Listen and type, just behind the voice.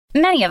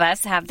Many of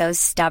us have those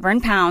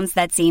stubborn pounds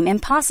that seem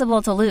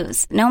impossible to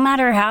lose, no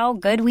matter how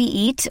good we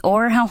eat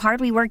or how hard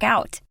we work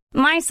out.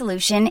 My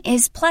solution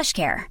is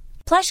PlushCare.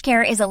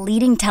 PlushCare is a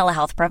leading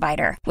telehealth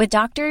provider with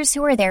doctors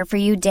who are there for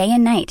you day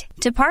and night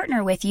to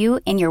partner with you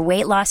in your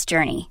weight loss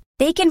journey.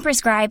 They can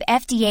prescribe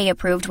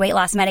FDA-approved weight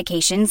loss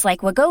medications like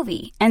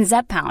Wegovy and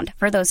Zepbound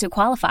for those who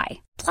qualify.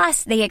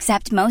 Plus, they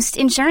accept most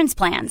insurance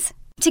plans.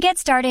 To get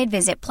started,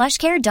 visit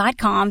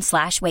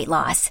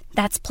plushcare.com/weightloss.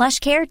 That's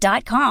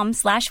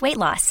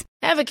plushcare.com/weightloss.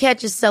 Ever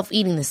catch yourself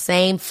eating the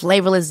same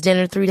flavorless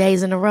dinner 3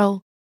 days in a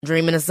row?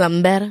 Dreaming of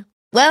something better?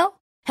 Well,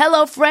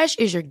 HelloFresh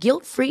is your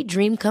guilt-free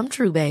dream come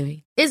true,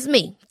 baby. It's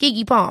me,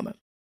 Keke Palmer.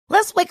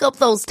 Let's wake up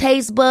those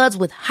taste buds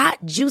with hot,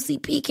 juicy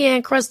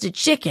pecan-crusted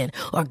chicken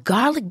or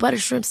garlic butter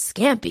shrimp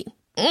scampi.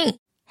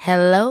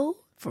 Hello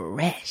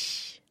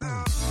Fresh.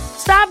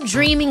 Stop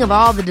dreaming of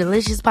all the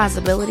delicious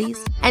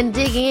possibilities and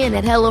dig in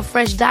at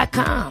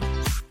HelloFresh.com.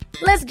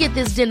 Let's get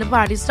this dinner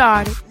party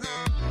started.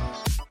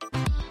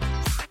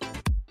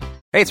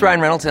 Hey, it's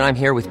Ryan Reynolds, and I'm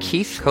here with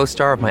Keith,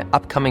 co-star of my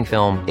upcoming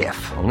film,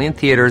 If, only in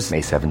theaters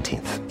May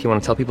 17th. Do you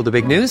want to tell people the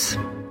big news?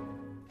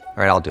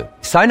 All right, I'll do it.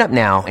 Sign up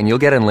now and you'll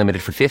get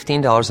unlimited for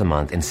 $15 a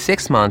month and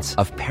 6 months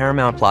of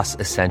Paramount Plus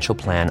Essential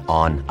Plan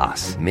on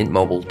us.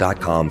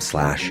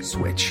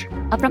 MintMobile.com/switch.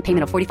 Upfront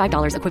payment of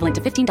 $45 equivalent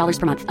to $15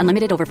 per month.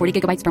 Unlimited over 40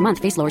 gigabytes per month.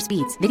 Face lower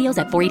speeds. Videos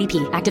at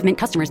 480p. Active Mint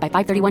customers by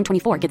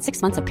 531.24 get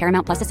 6 months of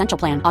Paramount Plus Essential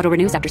Plan. Auto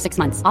renews after 6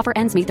 months. Offer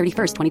ends May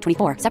 31st,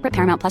 2024. Separate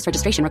Paramount Plus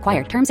registration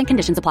required. Terms and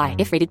conditions apply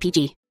if rated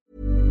PG.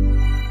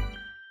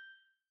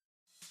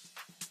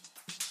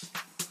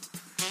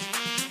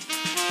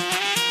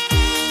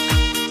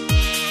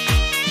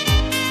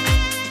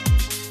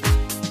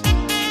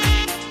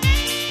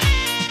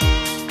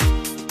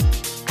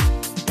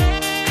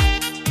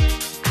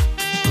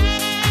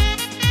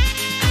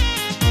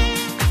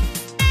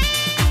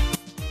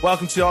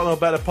 Welcome to the Ought to Know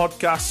Better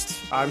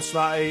podcast. I'm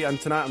Smarty, and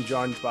tonight I'm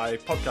joined by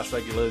podcast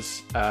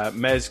regulars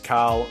Mez,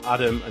 Carl,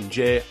 Adam, and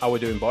Jay. How are we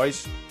doing,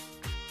 boys?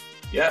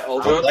 Yeah,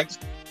 all good. Thanks.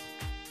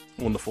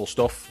 Wonderful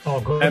stuff. All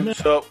good.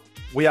 So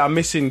we are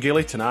missing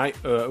Gilly tonight,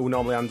 who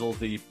normally handles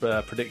the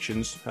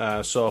predictions.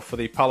 So for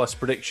the Palace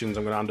predictions,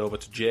 I'm going to hand over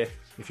to Jay,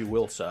 if you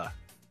will, sir.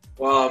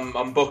 Well,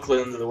 I'm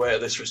buckling under the weight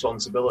of this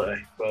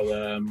responsibility, but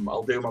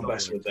I'll do my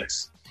best with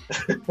this.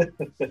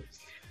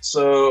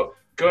 So,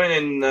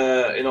 going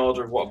in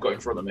order of what I've got in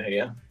front of me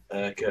here,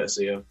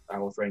 courtesy of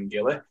our friend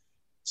Gilly.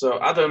 So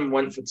Adam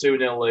went for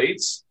 2-0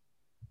 leads.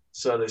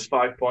 So there's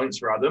 5 points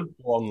for Adam.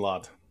 One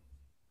lad.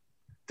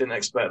 Didn't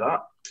expect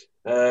that.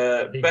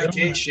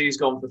 Becky, she's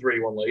gone for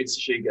 3-1 leads.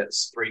 She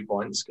gets 3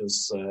 points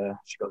because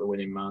she got the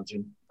winning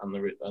margin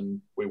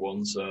and we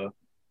won, so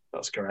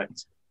that's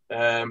correct.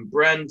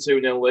 Bren,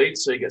 2-0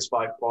 leads, so he gets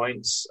 5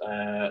 points.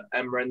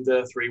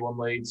 Emrender, 3-1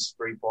 leads,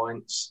 3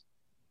 points.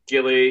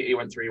 Gilly, he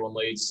went 3-1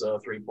 leads, so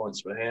 3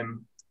 points for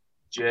him.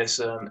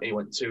 Jason, he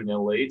went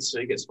 2-0 leads, so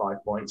he gets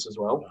 5 points as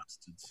well. I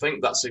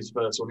think that's his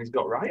first one he's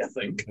got right, I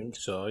think. I think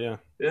so, yeah.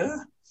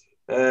 Yeah.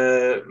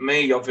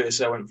 Me,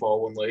 obviously, I went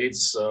 4-1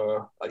 leads,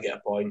 so I get a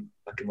point.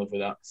 I can live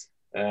with that.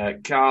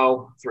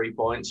 Carl, 3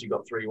 points. You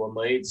got 3-1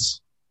 leads.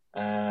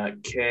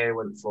 Kay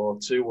went for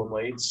 2-1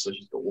 leads, so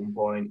she's got 1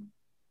 point.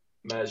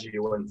 Mez,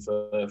 you went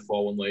for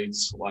 4-1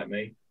 leads, like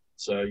me,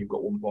 so you've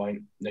got 1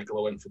 point.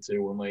 Nicola went for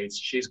 2-1 leads.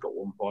 She's got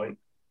 1 point.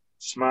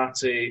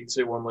 Smarty,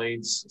 2-1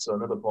 leads, so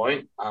another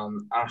point.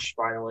 And Ash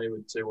finally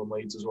with 2-1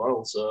 leads as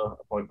well, so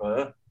a point for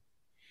her.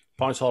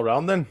 Points all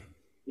round then.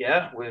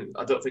 Yeah,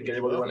 I don't think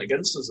anybody went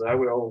against us there.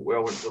 We all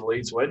went for the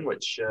Leeds win,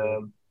 which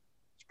is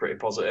pretty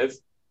positive.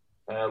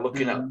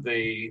 Looking at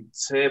the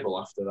table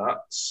after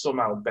that,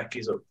 somehow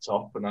Becky's up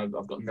top, and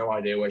I've got no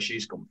idea where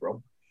she's come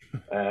from.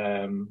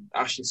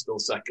 Ash is still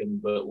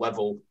second, but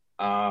level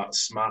are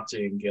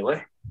Smarty and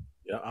Gilly.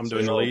 Yeah, I'm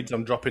doing the leads.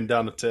 I'm dropping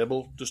down the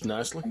table just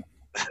nicely.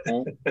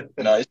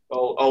 Nice.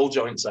 All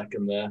joint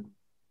second there.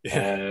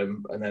 Yeah.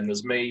 And then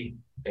there's me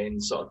in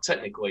sort of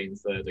technically in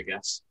third, I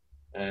guess.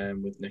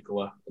 With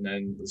Nicola, and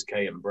then there's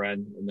Kay and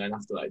Bren, and then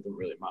after that it doesn't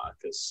really matter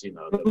because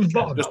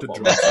just a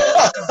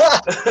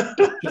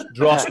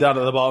dross down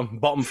at the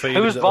bottom feed.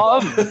 Who's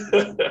bottom?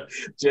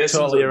 Jason's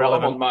totally at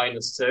bottom on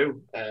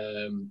 -2,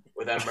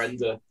 with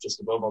Emrender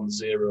just above on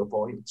 0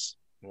 points.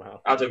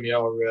 Wow. Adam,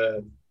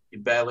 you're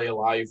barely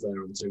alive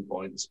there on 2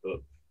 points, but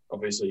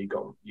obviously you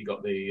got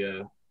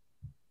the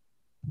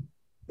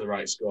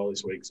right score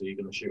this week, so you're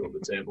going to shoot up the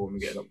table and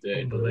get an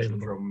updated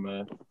version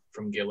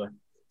from Gilly.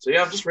 So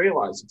yeah, I've just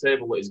realised the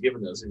table that he's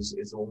given us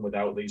is the one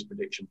without these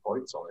prediction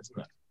points on, isn't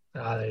it?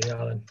 There you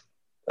go then.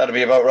 That'd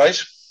be about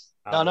right.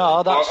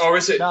 No, that's or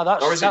is it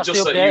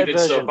just that you did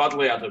version. so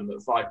badly, Adam,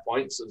 that 5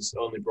 points has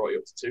only brought you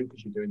up to 2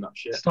 because you're doing that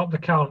shit? Stop the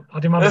count. I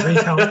demand a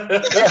recount. I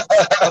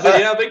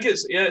think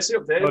it's the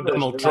updated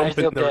Donald Trump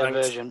in the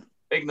version.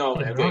 Ignore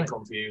me, I'm getting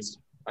confused.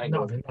 I ain't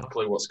got a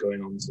clue what's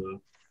going on.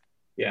 So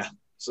yeah,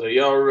 so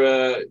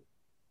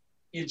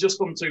you're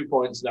just on 2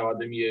 points now,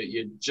 Adam.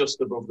 You're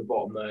just above the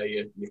bottom there.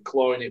 You're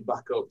clawing it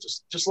back up,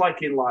 just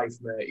like in life,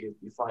 mate.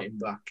 You're fighting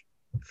back.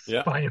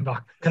 Yeah, fighting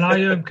back. Can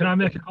I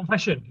make a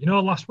confession? You know,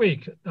 last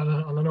week, and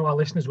I know our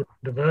listeners would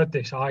have heard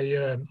this.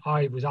 I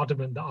was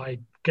adamant that I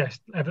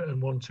guessed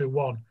Everton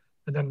 1-2-1,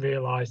 and then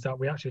realised that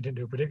we actually didn't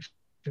do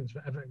predictions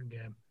for Everton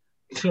game.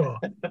 So,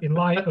 in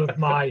light of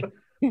my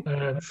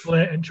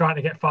blatant trying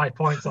to get 5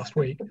 points last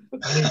week,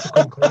 I need to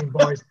come clean,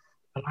 boys.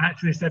 And I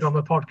actually said on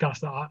the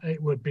podcast that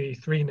it would be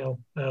 3-0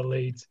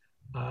 Leeds.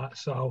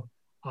 So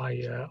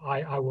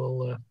I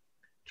will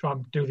try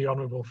and do the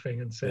honourable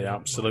thing and say the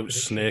absolute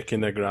snake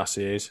in the grass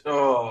he is.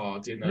 Oh,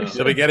 do you know?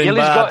 He'll be getting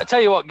bad. Tell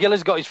you what,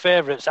 Gilly's got his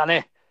favourites, hasn't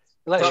he?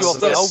 Lets you off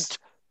the hook.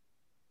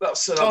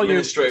 That's an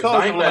administrative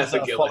nightmare for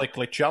Gilly.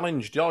 Follically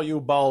challenged. All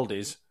you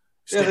baldies.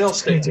 Yeah, they all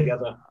stick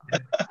together.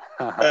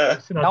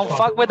 Don't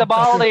fuck with the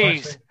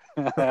baldies.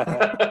 I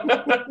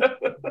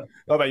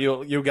bet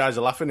you guys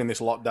are laughing in this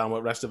lockdown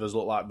where the rest of us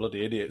look like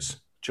bloody idiots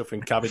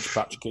chuffing Cabbage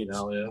Patch Kids.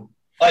 Hell yeah.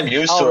 I'm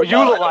used to it. You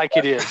look like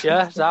idiots,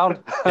 yeah? Sound?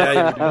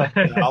 Yeah,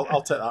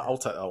 I'll take that. I'll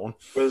take that one.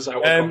 Where's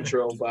our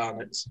control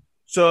Barnets?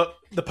 So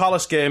the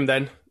Palace game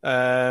then.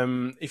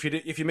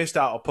 If you missed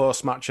out a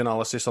post-match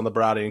analysis on the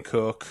Brady and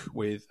Coke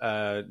with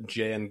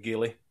Jay and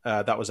Gilly,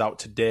 that was out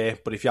today.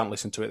 But if you haven't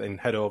listened to it, then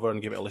head over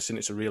and give it a listen.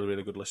 It's a really,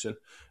 really good listen.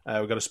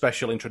 We've got a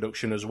special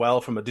introduction as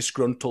well from a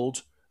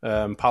disgruntled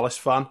Palace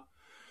fan,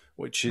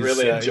 which is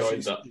really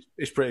enjoyed that.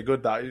 It's pretty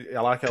good. That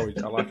I like how we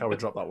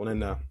dropped that one in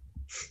there.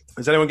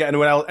 Does anyone get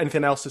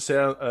anything else to say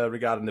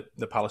regarding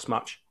the Palace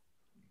match?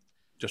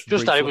 Just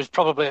that it was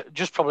probably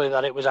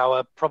that it was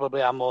our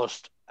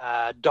most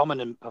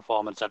dominant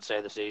performance, I'd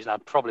say, this season. I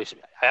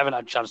haven't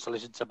had a chance to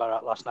listen to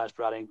last night's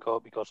Brady and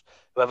Coke because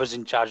whoever's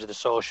in charge of the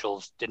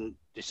socials didn't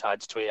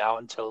decide to tweet out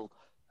until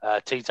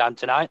tea time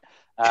tonight.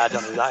 I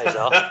don't know who that is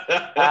though.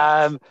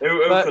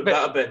 Who could that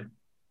have been?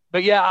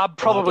 But yeah, I'm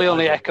probably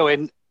only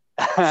echoing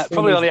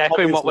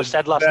what was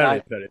said last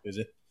night. Very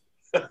busy.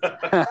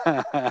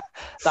 That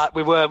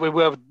we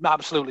were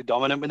absolutely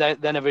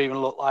dominant. They never even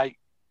looked like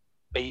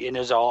beating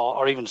us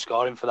or even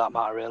scoring for that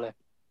matter, really.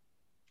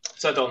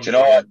 Said on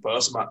the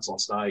first match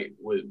last night,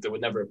 there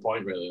was never a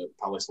point really that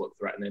Palace looked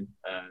threatening.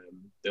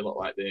 They looked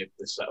like they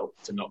set up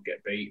to not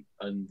get beat,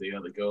 and the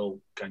other goal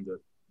kind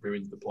of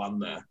ruined the plan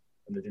there,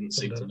 and they didn't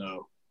seem to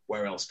know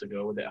where else to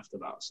go with it after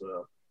that.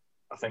 So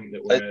I think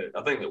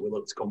that we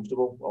looked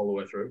comfortable all the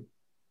way through.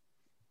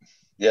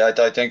 Yeah,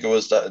 I think it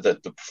was that the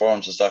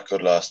performance was that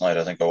good last night.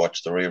 I think I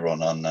watched the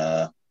rerun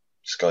on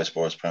Sky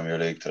Sports Premier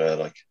League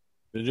today.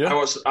 Did you? I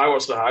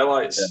watched the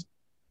highlights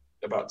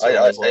about 2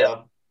 hours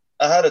later.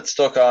 I had it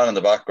stuck on in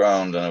the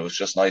background, and it was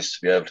just nice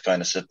to be able to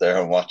kind of sit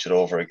there and watch it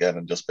over again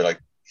and just be like,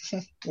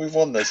 "We've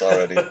won this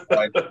already."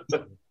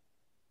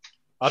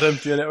 Adam,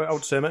 do you know what I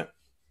would say, mate?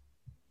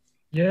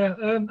 Yeah,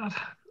 I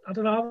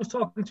don't know. I was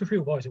talking to a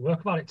few boys at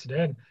work about it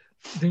today, and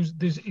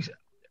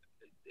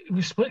it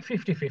was split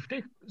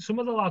 50-50. Some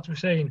of the lads were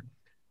saying,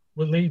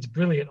 were Leeds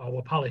brilliant or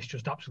were Palace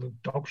just absolute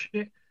dog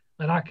shit?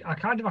 And I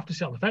kind of have to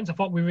sit on the fence. I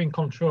thought we were in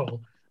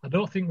control. I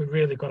don't think we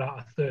really got out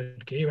of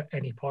third gear at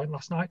any point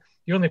last night.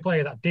 The only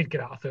player that did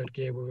get out of third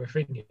gear was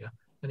Rafinha,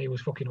 and he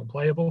was fucking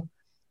unplayable.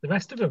 The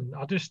rest of them,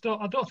 I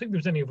don't think there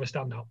was any other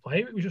standout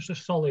player. It was just a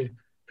solid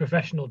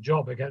professional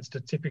job against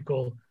a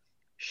typical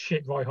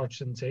shit Roy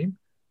Hodgson team.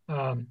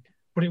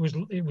 But it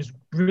was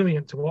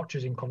brilliant to watch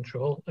us in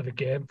control of a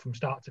game from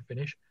start to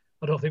finish.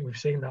 I don't think we've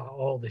seen that at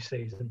all this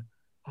season.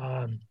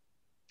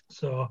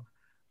 So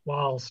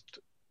whilst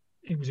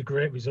it was a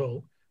great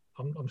result,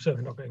 I'm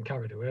certainly not getting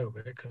carried away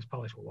with it because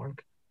Palace were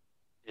wank.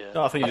 Yeah,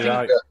 no, I think you're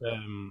right.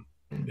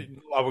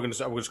 I was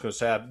just going to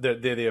say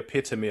they're the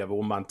epitome of a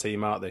one-man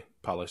team, aren't they?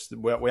 Palace.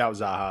 Without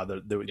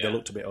Zaha, they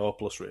looked a bit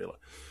hopeless, really.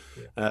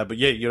 Yeah. But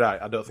yeah, you're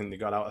right. I don't think they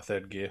got out of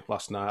third gear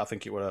last night. I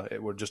think it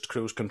were just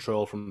cruise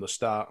control from the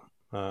start,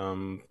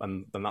 and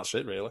that's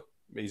it, really.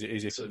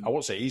 Easy. I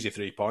won't say easy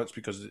 3 points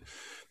because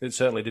it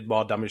certainly did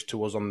more damage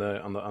to us on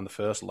the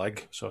first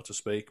leg, so to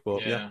speak.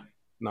 But yeah,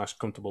 nice,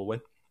 comfortable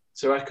win.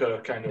 To echo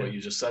kind of what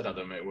you just said,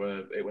 Adam, it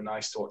were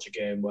nice to watch a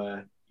game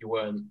where you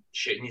weren't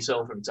shitting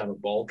yourself every time a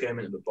ball came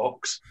into the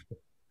box.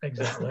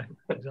 Exactly.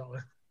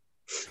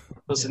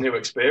 That's a new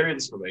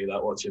experience for me,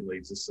 that watching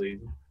Leeds this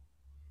season.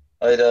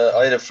 I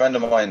had a friend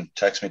of mine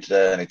text me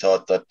today, and he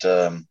thought that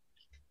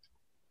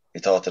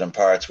in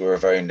parts we were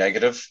very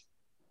negative,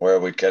 where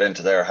we'd get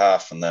into their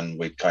half and then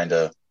we'd kind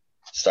of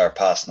start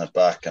passing it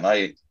back. And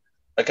I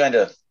kind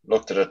of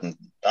looked at it, and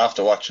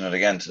after watching it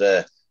again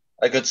today,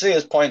 I could see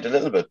his point a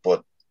little bit,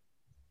 but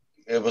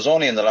it was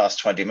only in the last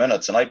 20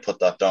 minutes, and I put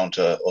that down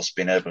to us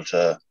being able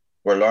to,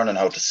 we're learning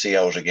how to see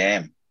out a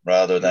game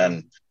rather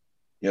than,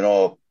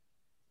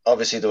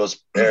 obviously there was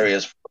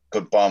areas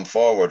could bomb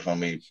forward when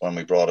we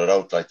brought it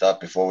out like that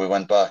before we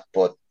went back.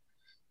 But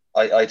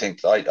I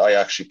think I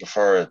actually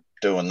prefer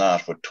doing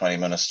that with 20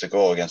 minutes to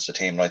go against a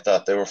team like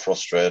that. They were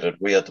frustrated.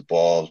 We had the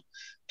ball.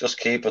 Just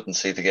keep it and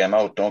see the game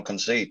out. Don't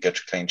concede. Get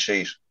your clean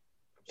sheet.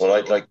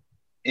 But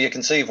you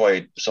can see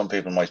why some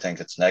people might think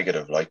it's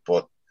negative,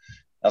 but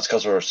that's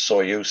because we're so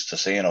used to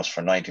seeing us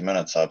for 90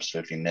 minutes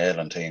absolutely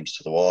nailing teams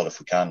to the wall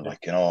if we can, That's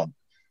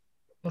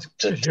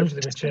because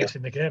usually we're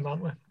chasing the game,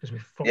 aren't we? Because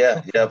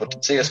but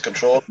to see us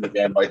controlling the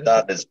game like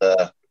that is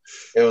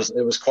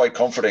it was quite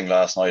comforting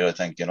last night, I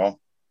think,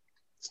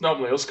 It's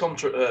normally us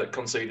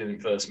conceding in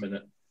first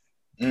minute.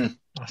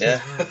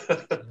 Yeah.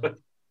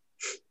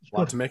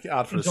 Like to make it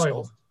hard for us.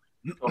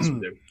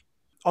 Awesome.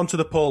 On to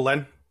the poll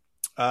then.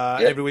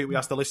 Every week we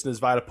ask the listeners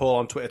via a poll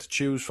on Twitter to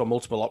choose from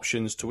multiple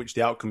options to which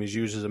the outcome is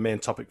used as a main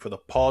topic for the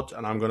pod.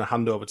 And I'm going to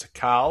hand over to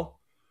Carl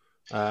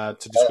to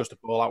discuss the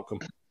poll outcome.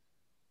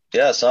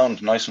 Yeah,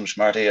 sound nice one,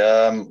 Smarty.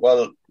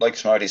 Well, like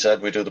Smarty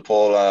said, we do the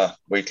poll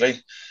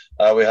weekly.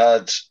 We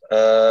had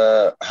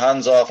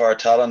hands off our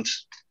talent.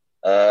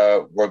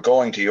 We're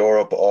going to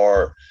Europe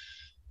or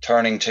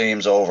turning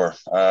teams over.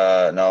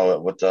 Now,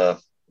 with the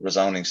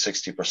resounding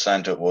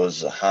 60%, it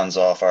was hands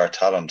off our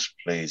talent,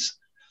 please.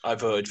 I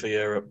voted for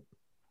Europe.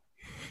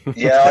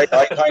 Yeah,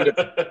 I kind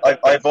of.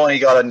 I've only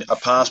got a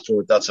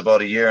passport that's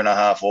about a year and a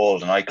half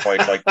old, and I quite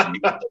like to use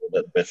it a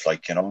little bit,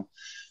 like, you know.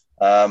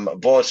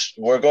 But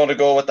we're going to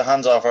go with the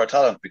hands off our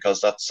talent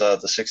because that's the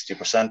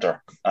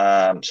 60%er.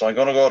 So I'm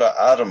going to go to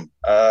Adam.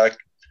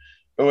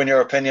 Who, in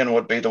your opinion,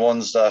 would be the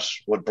ones that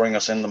would bring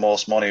us in the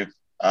most money,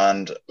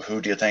 and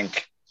who do you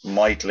think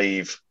might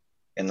leave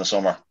in the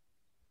summer?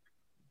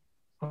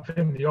 I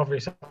think the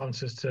obvious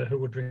answers to who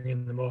would bring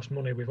in the most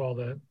money with all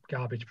the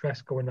garbage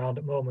press going around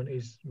at the moment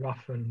is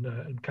Raf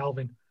and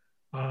Calvin.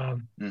 But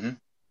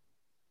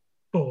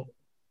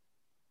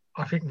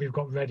I think we've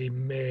got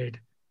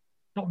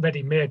not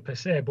ready-made per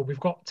se, but we've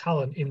got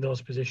talent in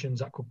those positions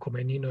that could come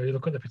in. You know, you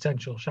look at the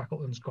potential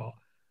Shackleton's got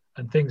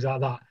and things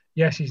like that.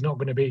 Yes, he's not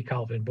going to be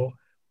Calvin, but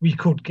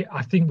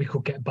I think we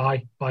could get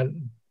by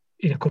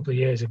in a couple of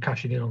years of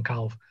cashing in on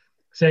Calv.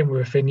 Same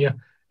with Rafinha.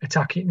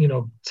 Attacking, you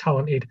know,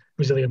 talented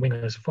Brazilian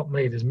wingers. Fuck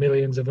me, there's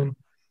millions of them.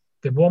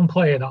 The one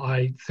player that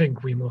I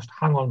think we must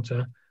hang on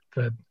to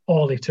for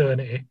all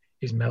eternity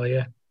is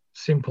Meslier.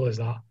 Simple as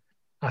that.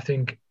 I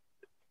think,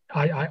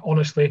 I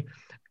honestly,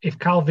 if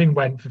Calvin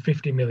went for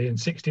 50 million,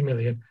 60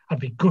 million, I'd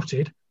be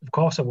gutted. Of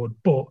course I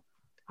would. But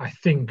I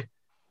think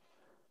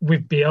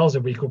with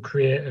Bielsa, we could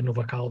create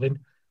another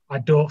Calvin. I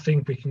don't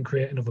think we can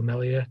create another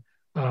Meslier.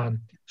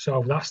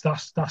 So that's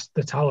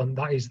the talent.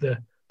 That is the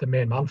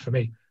main man for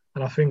me.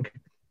 And I think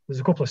there's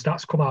a couple of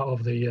stats come out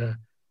over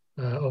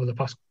the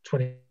past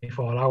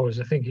 24 hours.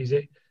 I think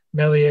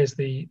Meslier is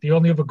the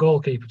only other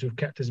goalkeeper to have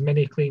kept as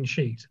many clean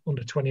sheets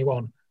under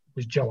 21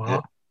 was Joe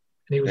Hart.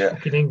 And he was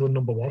fucking England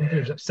number one. He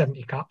was at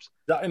 70 caps.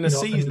 That in the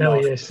season?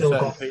 Meslier still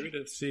got period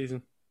of the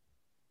season.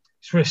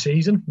 It's for a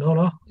season.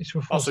 No, it's for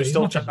a full so season.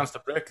 Still a chance to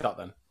break that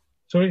then?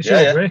 So it's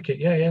break it.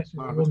 Yeah,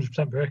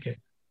 100% break it.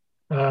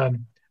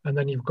 And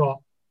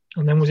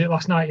then was it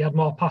last night? He had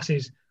more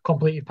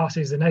completed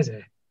passes than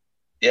Eze.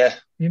 Yeah.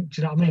 Do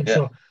you know what I mean?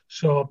 Yeah.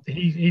 So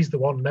he's the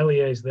one.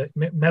 Meslier is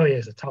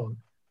a talent.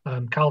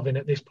 Calvin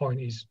at this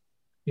point is,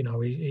 you know,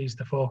 he's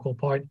the focal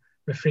point.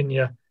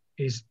 Rafinha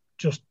is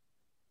just,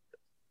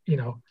 you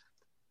know,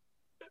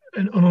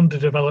 an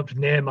underdeveloped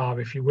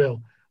Neymar, if you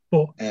will.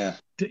 But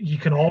you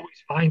can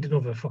always find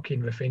another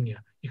fucking Rafinha.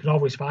 You can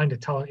always find a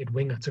talented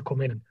winger to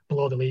come in and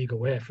blow the league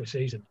away for a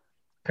season.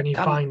 Can you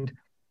find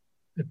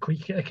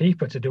a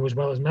keeper to do as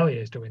well as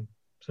Meslier is doing?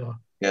 So.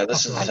 Yeah,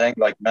 this is the thing.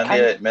 Like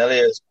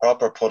Melia's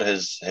proper put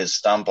his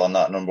stamp on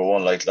that number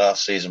one. Like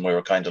last season, we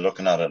were kind of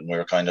looking at it, and we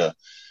were kind of,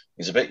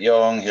 he's a bit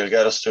young. He'll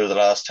get us through the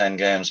last 10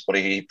 games, but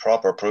he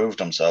proper proved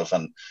himself.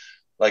 And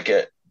like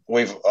I've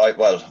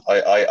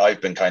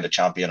been kind of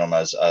championing him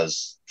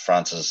as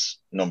France's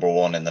number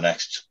one in the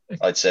next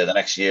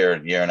year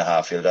and a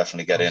half. He'll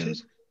definitely get in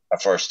a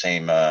first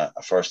team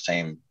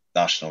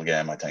national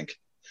game. I think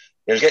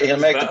he'll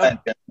make the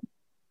bench.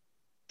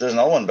 There's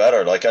no one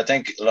better. Like I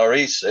think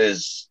Lloris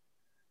is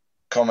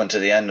coming to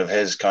the end of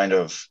his kind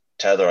of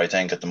tether, I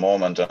think, at the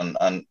moment,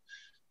 and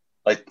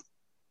like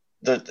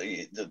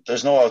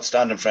there's no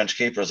outstanding French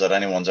keepers that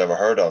anyone's ever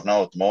heard of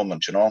now at the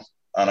moment, you know.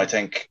 And I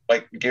think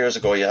like years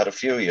ago you had a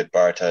few, you had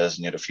Barthez and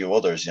you had a few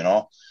others, you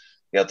know.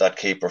 You had that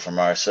keeper from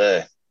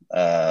Marseille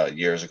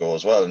years ago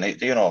as well, and he,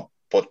 you know.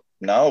 But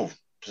now,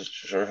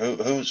 sure,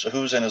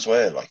 who's in his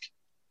way? Like,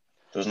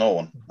 there's no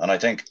one, and I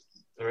think,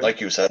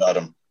 like you said,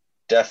 Adam,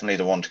 definitely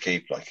the one to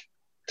keep. Like,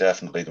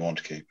 definitely the one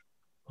to keep.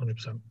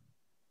 100%.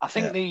 I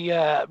think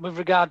with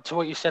regard to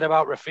what you said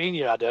about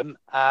Rafinha, Adam,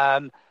 I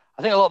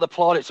think a lot of the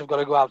plaudits have got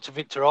to go out to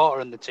Victor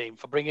Orta and the team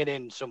for bringing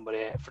in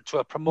somebody to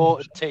a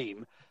promoted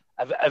team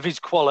of his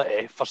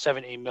quality for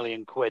 17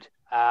 million quid.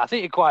 I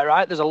think you're quite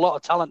right. There's a lot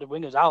of talented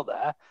wingers out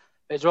there.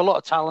 There's a lot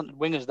of talented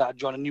wingers that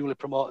join a newly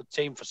promoted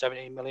team for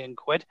 17 million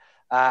quid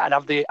and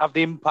have the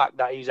impact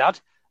that he's had.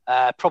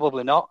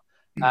 Probably not.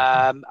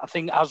 I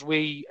think as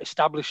we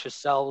establish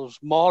ourselves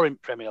more in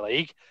Premier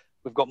League,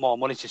 we've got more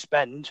money to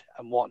spend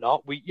and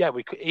whatnot. He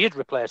is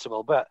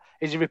replaceable, but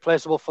is he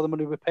replaceable for the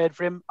money we paid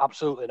for him?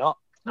 Absolutely not.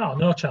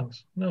 No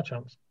chance.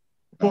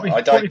 But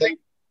I think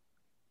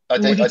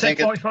would you take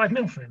 45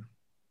 mil for him?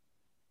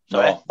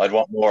 Sorry? No, I'd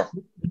want more.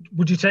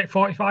 Would you take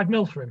 45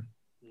 mil for him?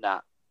 Nah.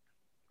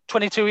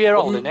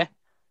 22-year-old, isn't he?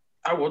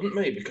 I wouldn't,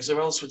 mate, because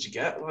who else would you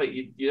get? Like,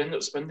 you'd end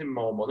up spending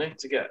more money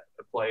to get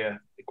a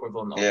player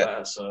equivalent of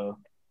there. So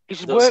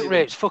his work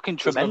rate's fucking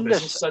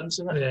tremendous. No sense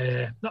in it.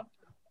 Yeah. No,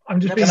 I'm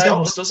just being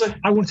honest, does he?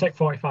 I wouldn't take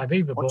 45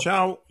 either. Watch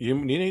out. You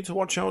need to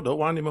watch out. Don't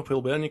wind him up. He'll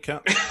burn your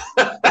cat.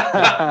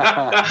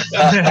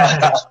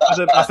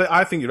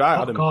 I think you're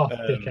right, Adam.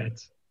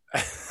 Dickheads.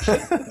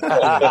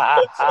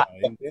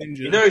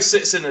 He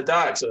sits in the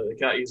dark, so they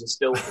can't use a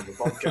still for the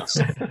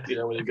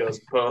podcast. When he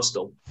goes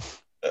postal.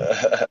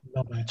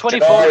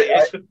 24.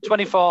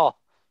 24.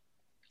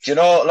 Do you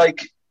know,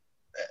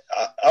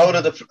 how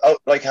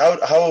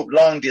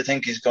long do you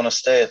think he's going to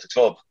stay at the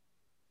club?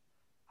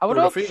 I would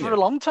hope for a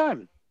long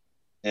time.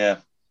 Yeah.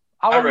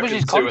 How long was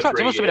his contract?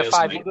 It must have been a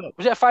 5 year.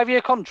 Was it a 5-year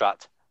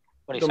contract?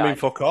 When he don't signed? Mean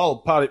fuck all.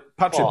 Patrick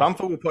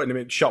Bamford were putting him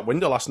in shop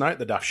window last night,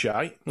 the daft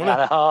shite.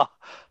 Yeah.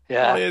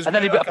 And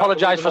then he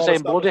apologised for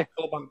saying bloody.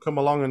 Come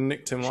along and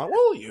nicked him like,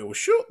 well, you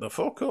shut the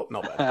fuck up.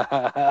 Not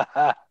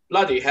bad.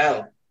 Bloody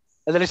hell.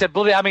 And then he said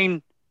bloody, I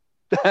mean,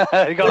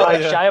 he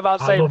got shy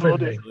about saying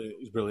bloody.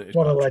 He's brilliant.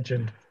 What a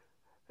legend.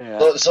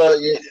 Yeah. So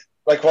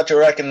what do you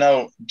reckon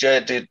now,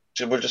 Jay?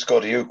 We'll just go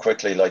to you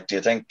quickly. Do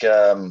you think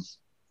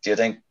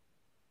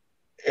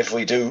if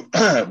we do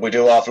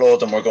offload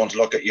them, we're going to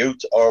look at youth,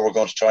 or we're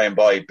going to try and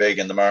buy big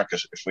in the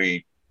market if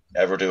we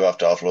ever do have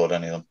to offload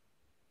any of them?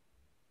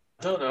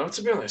 I don't know,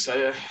 to be honest.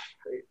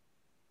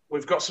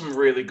 We've got some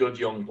really good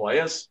young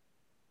players,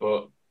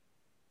 but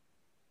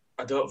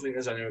I don't think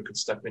there's anyone who could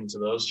step into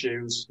those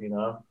shoes,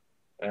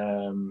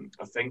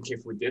 I think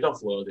if we did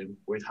offload him,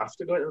 we'd have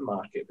to go into the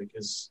market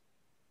because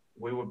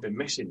we would be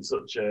missing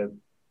such a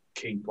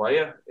key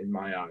player in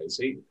my eyes.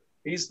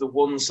 He's the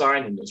one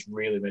signing that's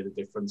really made a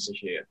difference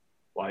this year.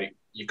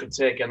 You could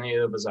take any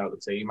of us out of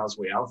the team, as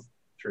we have,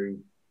 through,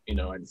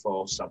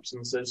 enforced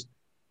absences,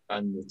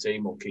 and the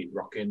team will keep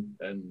rocking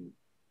and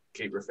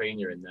keep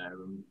Rafinha in there,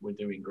 and we're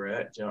doing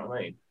great. Do you know what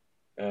I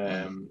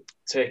mean?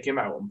 Take him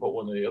out and put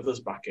one of the others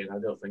back in. I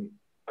don't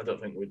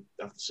think we'd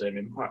have the same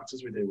impact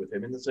as we do with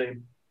him in the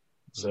team.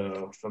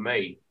 So for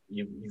me,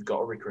 you've got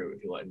to recruit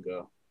if you let him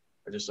go.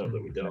 I just hope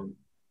that we don't.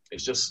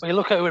 It's just. Well, you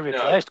look at who we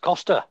replaced,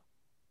 Costa.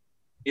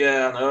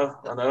 Yeah, I know.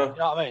 You know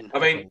what I mean? I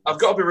mean, I've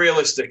got to be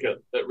realistic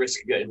at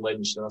risk of getting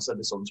lynched, and I said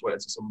this on Twitter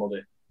to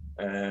somebody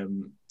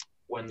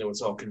when they were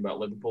talking about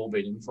Liverpool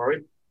being in for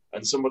him,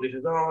 and somebody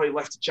said, "Oh, he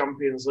left the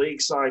Champions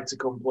League side to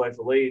come play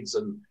for Leeds,"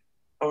 and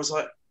I was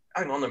like,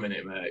 "Hang on a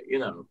minute, mate.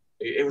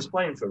 He was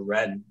playing for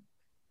Rennes,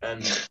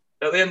 and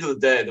at the end of the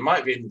day, they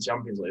might be in the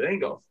Champions League. They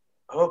ain't got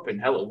a hope in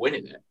hell of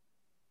winning it."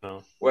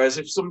 No. Whereas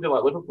if somebody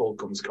like Liverpool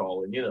comes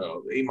calling,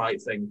 he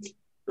might think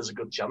there's a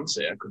good chance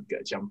here I could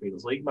get a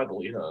Champions League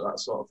medal, that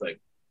sort of thing.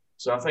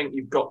 So I think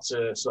you've got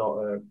to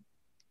sort of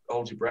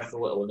hold your breath a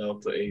little and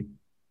hope that he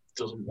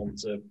doesn't want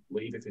to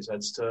leave if his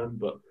head's turned.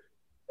 But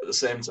at the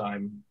same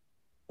time,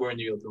 we're a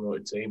newly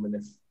promoted team, and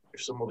if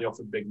somebody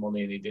offered big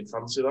money and he did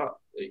fancy that,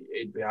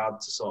 it'd be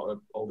hard to sort of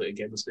hold it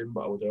against him.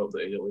 But I would hope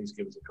that he'd at least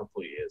give us a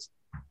couple of years.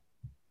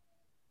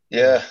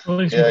 Yeah,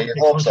 you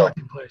hope so.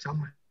 Place,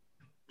 haven't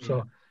we?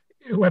 So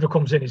whoever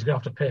comes in is going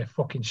to have to pay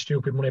fucking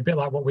stupid money, a bit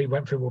like what we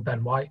went through with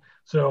Ben White.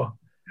 So,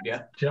 yeah,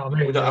 do you know what I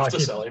mean? We don't have to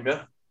sell him,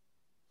 yeah.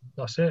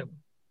 That's it.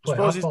 I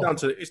suppose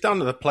it's down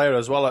to the player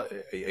as well.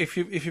 If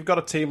you've got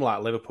a team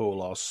like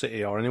Liverpool or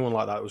City or anyone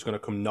like that who's going to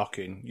come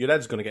knocking, your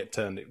head's going to get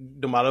turned.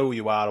 No matter who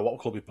you are or what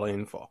club you're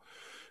playing for.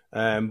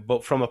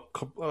 But from a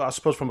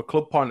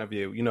club point of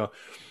view,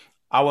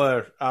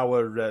 our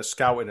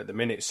scouting at the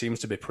minute seems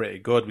to be pretty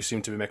good. We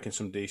seem to be making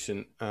some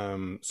decent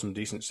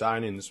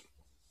signings.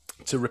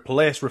 To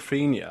replace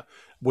Rafinha,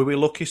 we were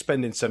lucky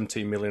spending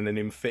 17 million and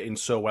him fitting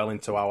so well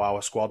into how our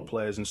squad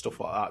plays and stuff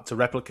like that. To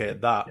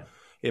replicate that,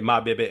 it might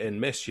be a bit in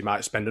miss. You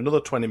might spend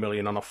another 20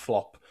 million on a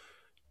flop.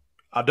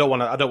 I don't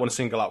want to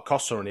single out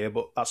Costa on here,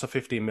 but that's a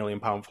 15 million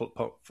pound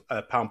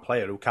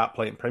player who can't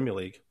play in Premier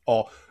League.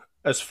 Or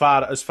as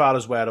far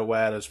as we're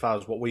aware, as far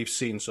as what we've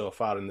seen so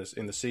far in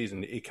the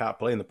season, he can't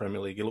play in the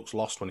Premier League. He looks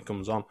lost when he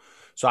comes on.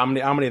 So how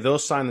many of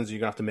those signings are you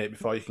going to have to make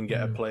before you can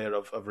get a player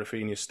of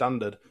Rafinha's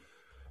standard?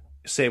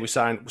 Say we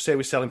sell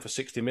him for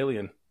 60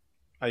 million.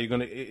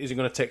 Is he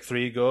going to take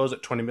 3 goes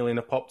at 20 million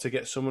a pop to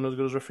get someone as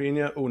good as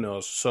Rafinha? Who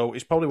knows? So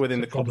it's probably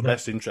within the club's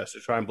best interest to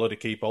try and bloody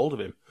keep hold of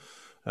him.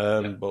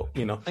 But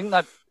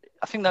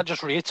I think that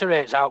just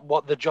reiterates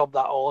what the job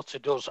that Orta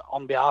does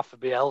on behalf of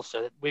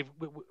Bielsa. We've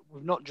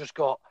not just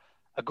got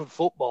a good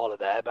footballer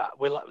there, but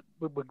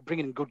we're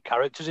bringing good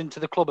characters into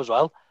the club as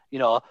well.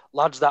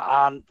 Lads that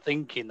aren't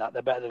thinking that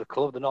they're better than the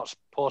club. They're not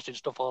posting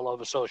stuff all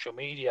over social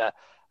media.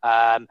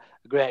 A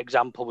great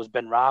example was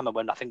Ben Rama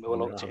when I think we were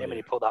looking at him and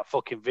he put that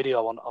fucking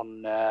video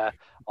on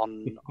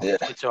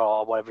Twitter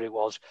or whatever it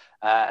was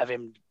of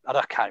him. I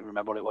can't even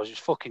remember what it was. It was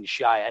fucking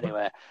shy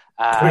anyway.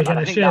 I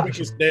think that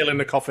was nail in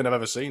the coffin I've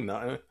ever seen.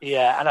 That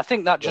yeah, and I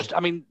think that just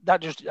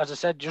as I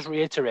said, just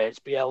reiterates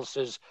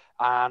Bielsa's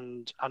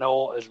and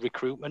Orta's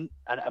recruitment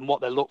and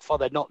what they look for.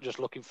 They're not just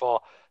looking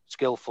for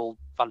skillful,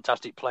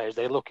 fantastic players.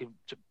 They're looking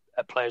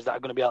at players that are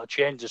going to be able to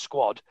change the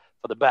squad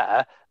for the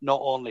better, not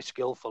only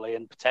skillfully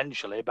and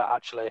potentially, but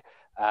actually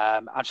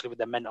with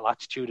their mental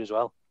attitude as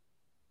well.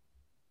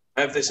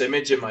 I have this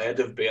image in my head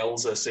of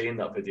Bielsa seeing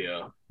that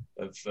video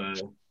of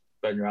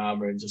Ben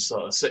Rama and just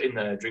sort of sitting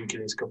there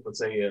drinking his cup of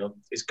tea,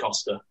 his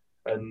Costa,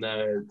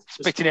 and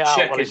spitting it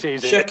out while he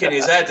sees it, shaking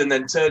his head, and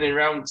then turning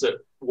around to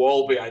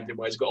wall behind him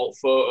where he's got all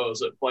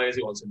photos of players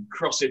he wants and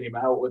crossing him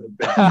out with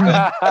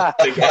a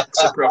big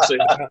X across him.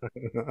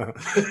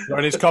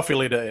 Throwing his coffee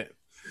lid at it.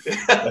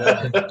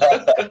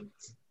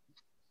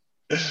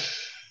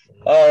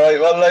 All right.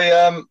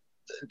 Well,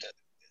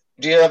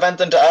 do you have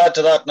anything to add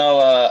to that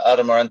now,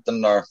 Adam or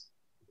anything? Or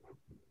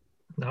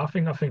no, I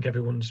think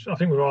everyone's. I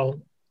think we're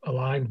all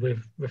aligned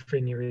with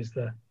Rafinha.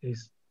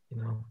 Is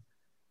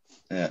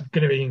going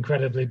to be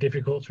incredibly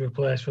difficult to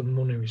replace for the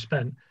money we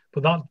spent.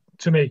 But that,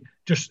 to me,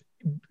 just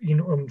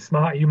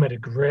Smarty, you made a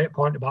great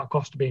point about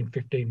Costa being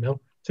 15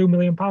 mil. £2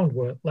 million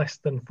worth less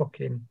than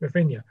fucking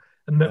Rafinha.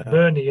 And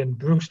McBurney and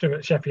Brewster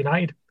at Sheffield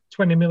United,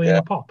 20 million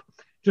a pop.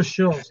 Just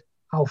shows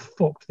how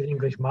fucked the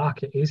English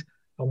market is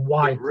and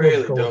why it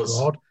really clubs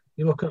go abroad.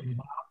 You look at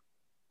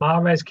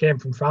Mahrez came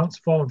from France,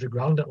 400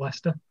 grand at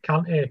Leicester.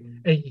 Kante,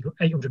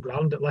 800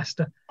 grand at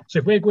Leicester. So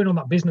if we're going on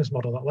that business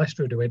model that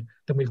Leicester are doing,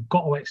 then we've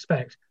got to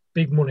expect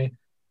big money.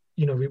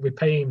 We're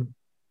paying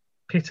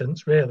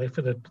pittance, really,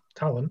 for the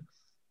talent.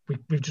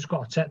 We've just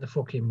got to take the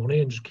fucking money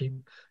and just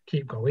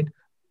keep going.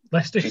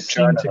 Leicester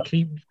seem to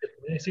keep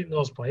replacing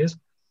those players.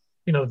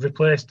 They've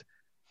replaced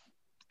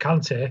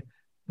Kante.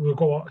 We've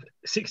got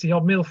 60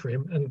 odd mil for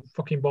him and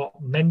fucking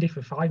bought Mendy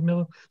for 5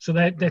 mil. So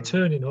they're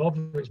turning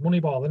over. It's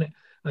Moneyball, isn't it?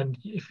 And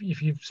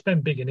if you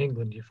spend big in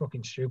England, you're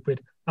fucking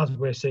stupid, as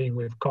we're seeing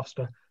with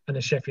Costa and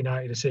as Sheffield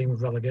United are seeing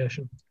with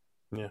relegation.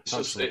 Yeah,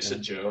 it's a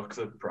joke,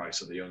 the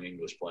price of the young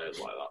English players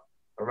like that.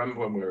 I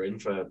remember when we were in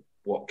for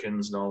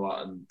Watkins and all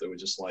that, and they were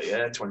just like,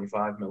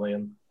 25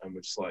 million. And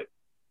we're just like,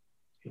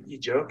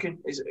 you're joking?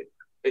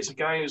 It's a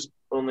guy who's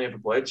only ever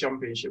played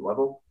championship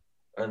level,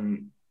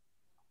 and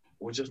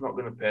we're just not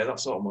going to pay that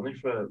sort of money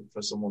for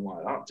someone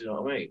like that. Do you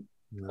know what I mean?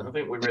 No. And I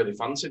think we really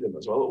fancied him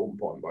as well at one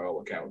point, by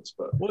all accounts.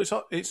 But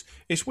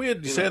it's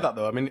weird you say that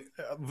though. I mean,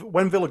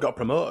 when Villa got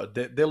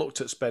promoted, they looked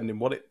at spending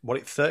what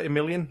 30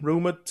 million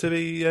rumoured to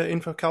be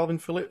in for Calvin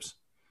Phillips.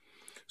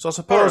 So I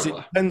suppose it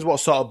depends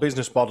what sort of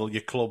business model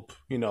your club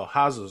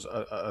has,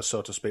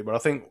 so to speak. But I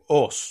think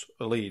us,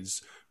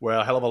 Leeds, we're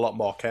a hell of a lot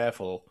more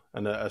careful,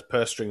 and as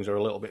purse strings are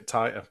a little bit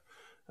tighter.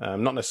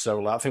 Not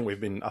necessarily. I think we've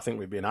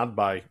been had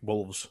by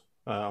Wolves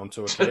on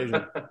two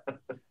occasions.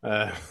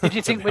 Did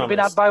you think we'd been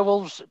had by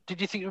Wolves?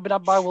 Did you think we'd been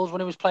had by Wolves when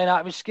he was playing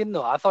out of his skin?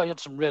 Though I thought he had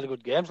some really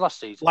good games last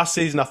season. Last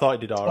season, I thought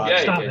he did all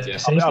right. Yeah, he did.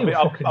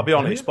 Yeah. I'll be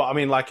honest, but I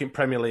mean, like in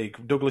Premier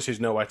League, Douglas is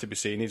nowhere to be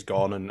seen. He's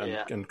gone,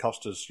 and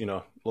Costa's,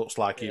 looks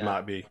like he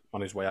might be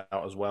on his way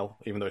out as well,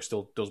 even though he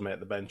still does make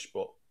the bench.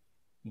 But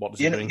what does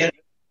he bring?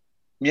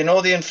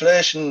 The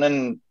inflation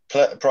in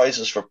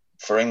prices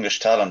for English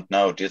talent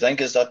now. Do you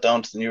think is that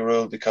down to the new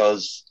rule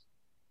because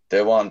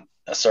they want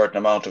a certain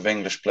amount of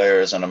English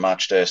players in a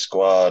match day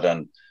squad,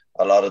 and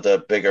a lot of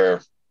the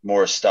bigger,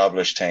 more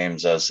established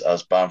teams, as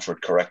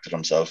Bamford corrected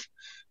himself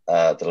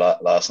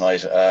last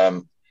night,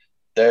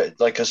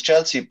 because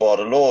Chelsea bought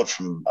a load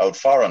from out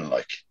foreign,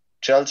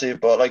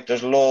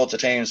 there's loads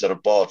of teams that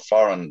have bought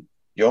foreign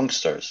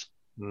youngsters,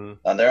 and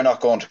they're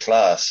not going to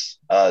class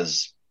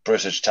as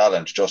British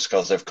talent just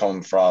because they've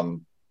come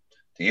from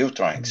the youth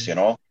ranks,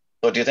 So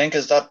do you think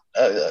is that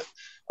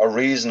a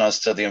reason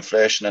as to the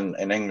inflation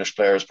in English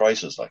players'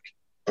 prices, like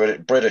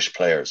British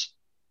players?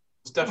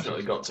 There's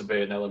definitely got to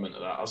be an element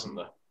of that, hasn't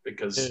there?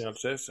 Because I'd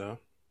say so.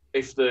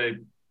 If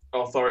the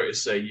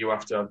authorities say you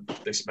have to have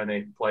this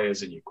many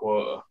players in your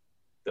quota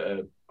that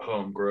are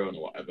homegrown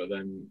or whatever,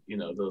 then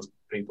those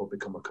people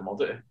become a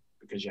commodity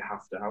because you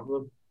have to have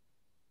them,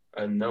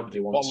 and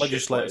nobody wants. What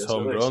legislates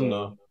homegrown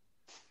though?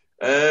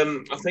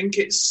 I think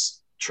it's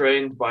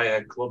trained by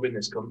a club in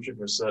this country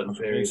for a certain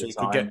period of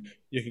time.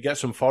 You could get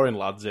some foreign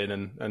lads in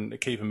and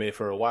keep them here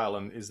for a while,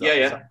 and and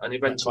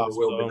eventually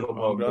will become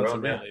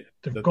homegrown.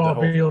 They've got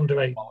to be under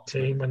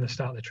 18 when they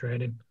start the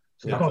training.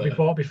 So they've got to be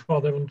bought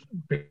before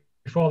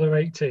they're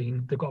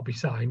 18. They've got to be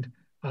signed,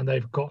 and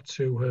they've got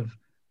to have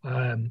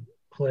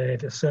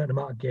played a certain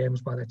amount of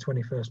games by their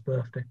 21st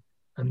birthday,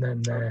 and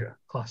then they're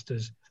classed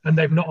as. And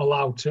they've not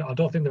allowed to. I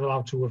don't think they're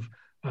allowed to have.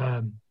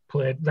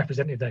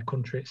 Represented their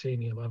country at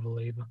senior level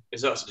either.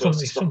 Is that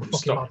supposed to stop them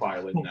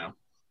stockpiling now?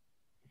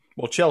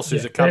 Well,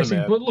 Chelsea's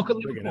academy. But look at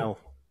Liverpool.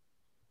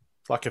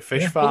 It's like a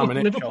fish farm, isn't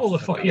it? Liverpool are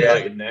fucking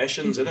United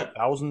Nations, isn't it?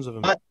 Thousands of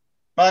them.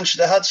 Man,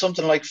 they had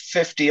something like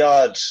 50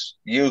 odd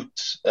youth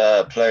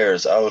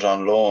players out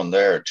on loan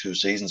there 2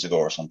 seasons ago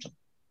or something.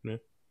 Yeah.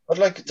 But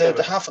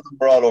the half of them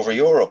were all over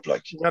Europe.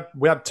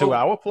 We had 2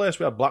 hour players.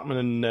 We had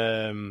Blackman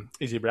and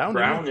Izzy Brown.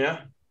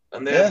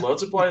 And they had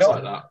loads of players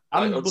like that,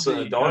 like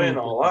Hudson-Odoi and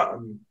all that.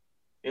 And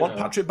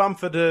Patrick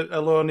Bamford a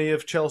loanee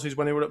of Chelsea's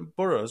when he were at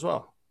Borough as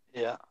well.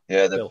 Yeah,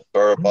 the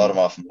Borough bottom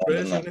off him.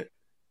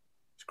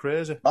 It's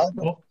crazy.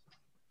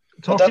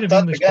 Talking of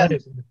English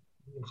players,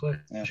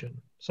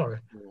 inflation. Sorry,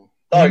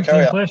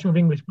 inflation with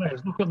English players.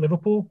 Look at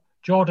Liverpool.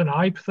 Jordan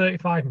Ibe,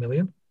 35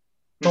 million.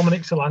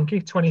 Dominic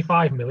Solanke,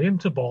 25 million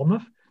to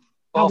Bournemouth.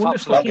 Little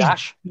What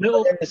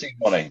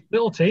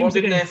teams.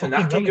 did Nathan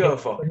Aké go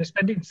for? And they're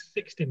spending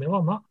 60 mil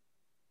on that.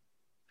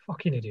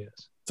 Fucking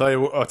idiots.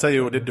 I'll tell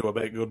you who did do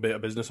a good bit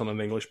of business on an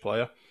English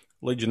player.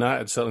 Leeds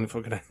United selling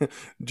fucking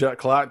Jack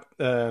Clark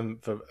for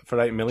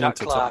 $8 million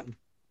to Clark. Tottenham.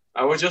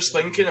 I was just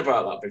thinking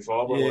about that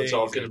before when we were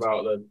talking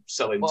about the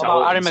selling What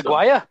talent. about Harry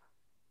Maguire?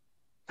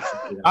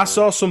 I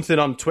saw something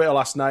on Twitter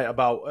last night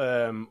about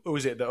who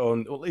is it that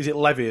owned? Is it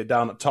Levy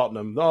down at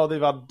Tottenham? Oh,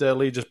 they've had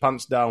Leeds'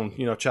 pants down.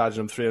 Charging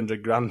them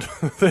 300 grand,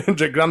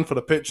 300 grand for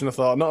the pitch, and I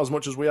thought not as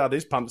much as we had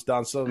his pants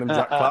down selling him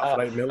Jack Clark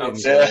for $8 million.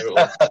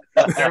 Absolutely.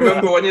 I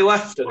remember when he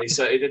left and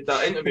he did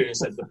that interview and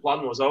said the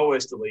plan was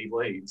always to leave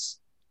Leeds.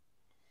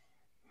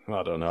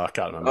 I don't know. I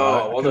can't remember.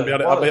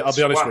 I'll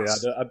be honest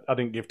with you. I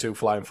didn't give two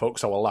flying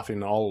fucks. I was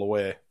laughing all the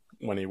way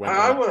when he went.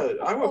 I was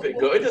a bit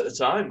gutted at the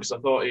time because I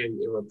thought he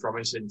was a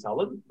promising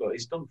talent, but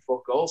he's done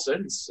fuck all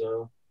since.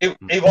 So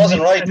he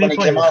wasn't right when he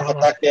came off at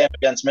that game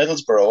against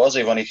Middlesbrough, was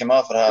he? When he came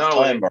off at half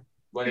time,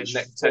 when he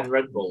nicked 10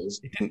 Red Bulls,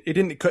 he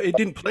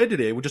didn't play, did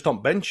he? He was just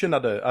on bench and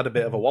had a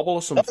bit of a wobble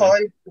or something. No,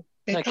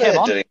 he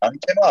played, did he? He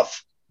came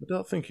off. I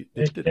don't think he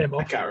did.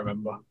 I can't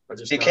remember.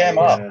 He came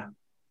off,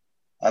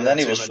 and then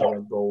he was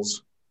Red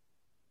Bulls.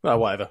 Well,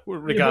 whatever.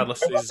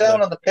 Regardless, he was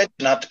down on the pitch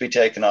and had to be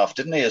taken off,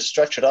 didn't he?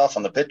 Stretch it off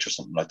on the pitch or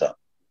something like that.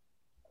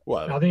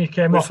 Whatever. I think he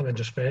came off and then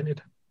just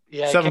fainted.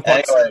 Yeah,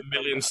 $7.7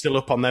 million still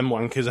up on them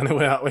wankers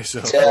anyway, aren't we?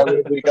 So. Yeah,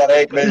 we got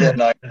 8 million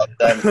now.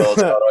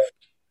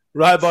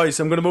 Right, boys.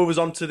 I'm going to move us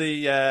on to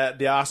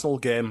the Arsenal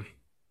game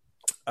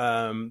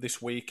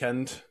this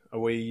weekend. Are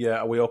we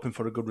hoping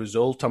for a good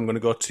result? I'm going to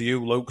go to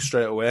you, Luke,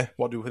 straight away.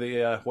 What do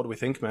we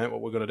think, mate?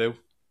 What we're going to do?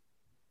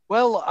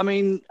 Well, I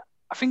mean,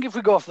 I think if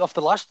we go off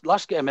the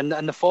last game and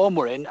the form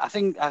we're in, I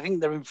think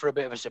they're in for a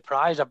bit of a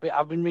surprise.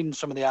 I've been reading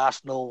some of the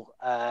Arsenal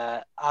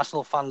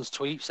fans'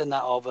 tweets and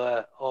that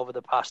over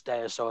the past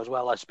day or so as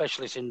well,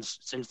 especially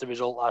since the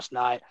result last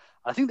night.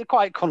 I think they're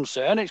quite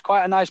concerned. It's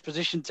quite a nice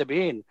position to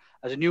be in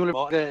as a newly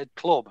promoted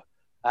club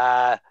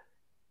to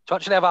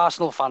actually have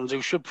Arsenal fans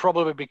who should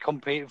probably be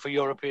competing for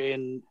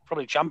European,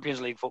 probably Champions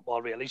League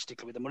football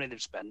realistically with the money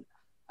they've spent,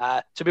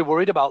 to be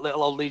worried about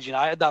little old Leeds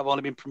United that have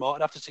only been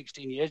promoted after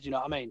 16 years. Do you know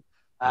what I mean?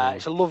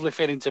 It's a lovely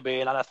feeling to be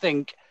in, and I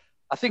think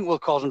we'll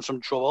cause them some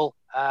trouble.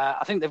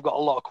 I think they've got a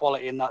lot of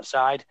quality in that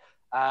side,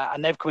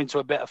 and they've come into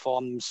a bit of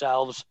form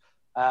themselves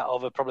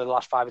over probably the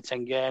last 5 or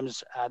 10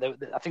 games. I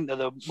think they're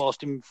the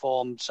most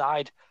informed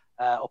side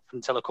up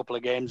until a couple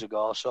of games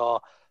ago.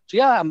 So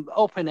yeah, I'm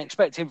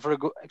expecting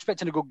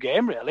a good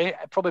game. Really,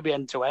 it'll probably be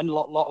end to end,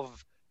 lot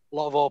of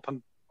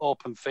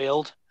open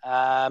field.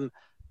 And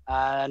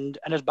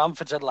as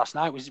Bamford said last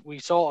night, we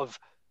sort of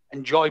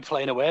enjoy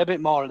playing away a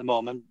bit more at the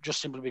moment, just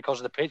simply because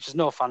of the pitch. There's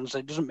no fans, so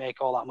it doesn't make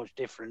all that much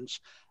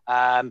difference.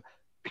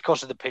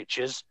 Because of the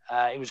pitches,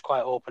 he was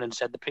quite open and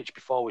said the pitch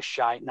before was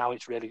shite. Now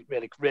it's really,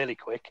 really, really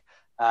quick.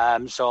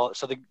 So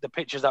the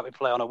pitches that we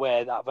play on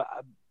away that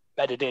have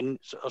bedded in,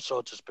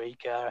 so to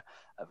speak,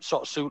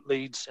 sort of suit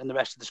Leeds and the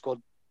rest of the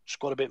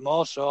squad a bit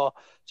more. So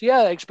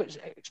yeah,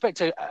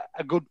 expect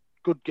a good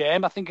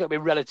game. I think it'll be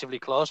relatively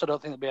close. I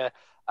don't think it'll be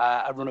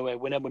a runaway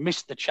winner. We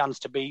missed the chance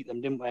to beat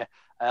them, didn't we,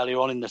 earlier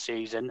on in the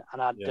season?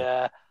 And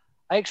I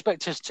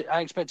expect us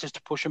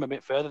to push them a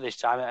bit further this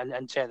time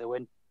and take the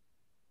win.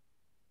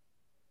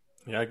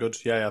 Yeah, good.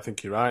 Yeah, I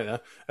think you're right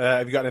there.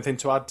 Have you got anything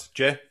to add,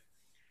 Jay?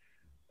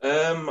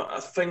 I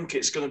think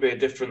it's going to be a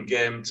different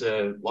game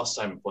to last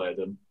time we played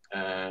them.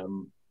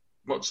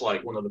 Much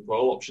like one of the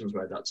poll options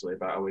read actually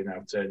about how we're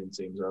now turning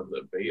teams over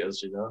that beat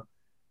us,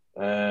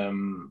 I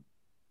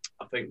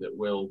think that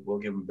we'll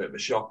give them a bit of a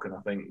shock, and I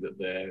think that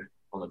they're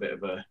on a bit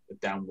of a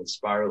downward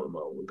spiral at the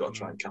moment. We've got to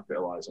try and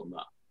capitalise on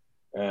that.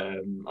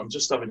 I'm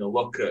just having a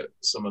look at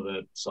some of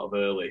the sort of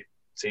early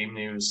team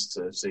news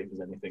to see if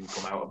there's anything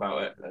come out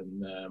about it,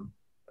 and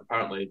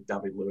apparently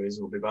David Luiz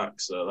will be back,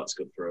 so that's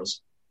good for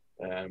us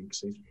because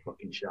he's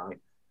fucking shy.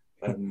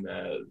 And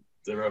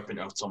they're hoping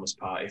to have Thomas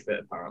Partey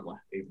fit, apparently,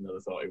 even though they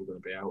thought he was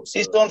going to be out. So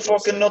he's done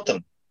fucking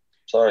nothing.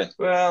 Sorry.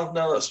 Well,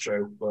 no, that's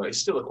true, but he's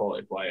still a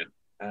quality player.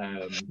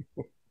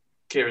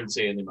 Kieran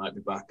Tierney might be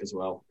back as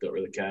well. Don't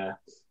really care.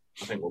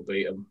 I think we'll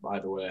beat them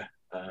either way.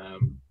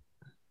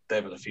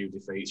 They've had a few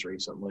defeats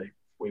recently.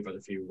 We've had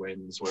a few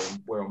wins.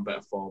 We're on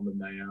better form than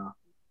they are.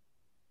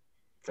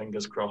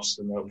 Fingers crossed,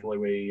 and hopefully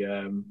we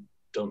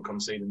don't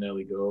concede an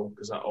early goal,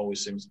 because that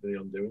always seems to be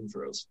the undoing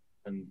for us.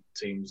 And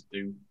teams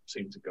do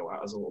seem to go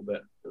at us a little bit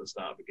at the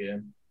start of the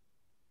game.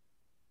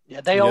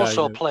 Yeah, they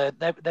also play.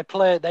 They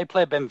play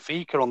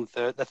Benfica on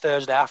the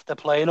Thursday after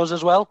playing us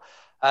as well.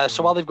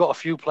 So while they've got a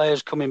few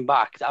players coming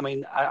back, I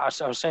mean, I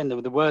was saying they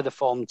were the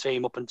form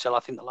team up until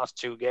I think the last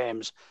 2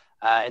 games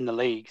in the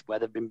league where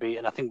they've been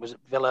beaten. I think was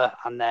Villa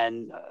and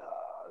then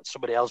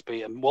somebody else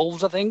beat them.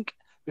 Wolves, I think,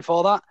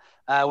 before that.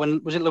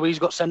 When was it Luiz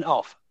got sent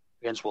off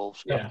against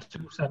Wolves? Yeah,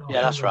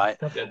 that's right.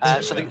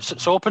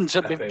 So up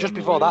until just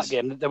before that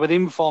game, they were the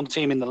informed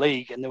team in the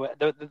league, and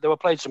they were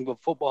playing some good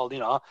football.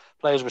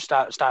 Players were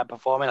started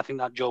performing. I think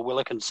that Joe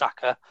Willock and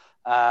Saka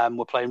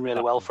were playing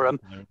really well for them.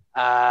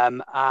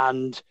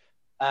 And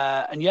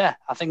yeah,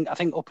 I think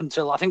up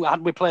until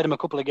had we played them a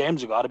couple of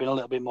games ago, I'd have been a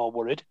little bit more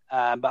worried.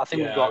 But I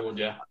think we've got.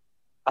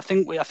 I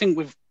think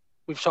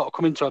sort of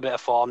come into a bit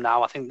of form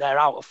now. I think they're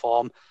out of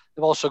form.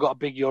 They've also got a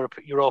big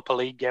Europa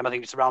League game. I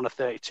think it's around the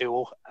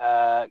 32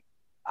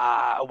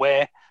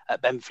 away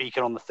at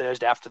Benfica on the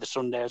Thursday after the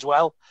Sunday as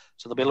well.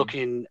 So they'll be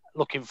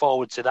looking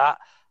forward to that.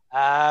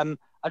 I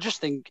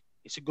just think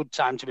it's a good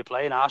time to be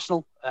playing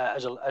Arsenal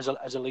as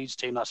a Leeds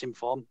team that's in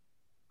form.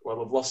 Well,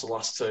 we've lost the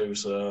last two,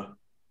 so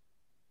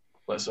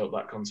let's hope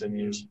that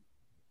continues.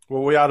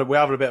 Well, we have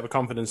a bit of a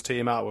confidence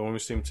team out when we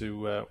seem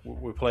to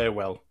we play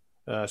well.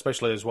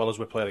 Especially as well as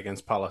we played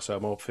against Palace, so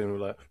I'm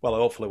hoping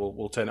hopefully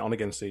we'll turn it on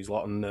against these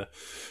lot and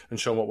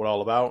show them what we're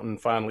all about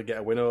and finally get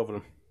a win over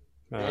them.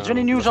 Is there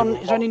any news on?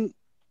 Is there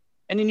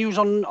any news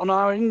on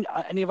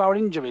any of our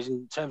injuries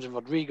in terms of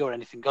Rodrigo or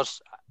anything?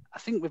 Because I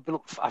think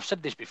I've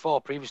said this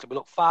before previously. We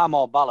look far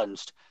more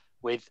balanced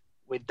with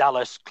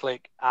Dallas,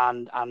 Klich,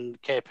 and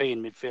KP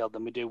in midfield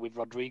than we do with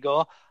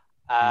Rodrigo.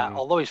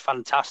 Although he's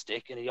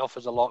fantastic and he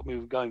offers a lot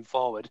move going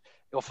forward,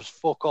 he offers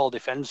fuck all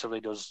defensively.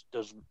 Does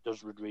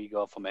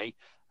Rodrigo for me?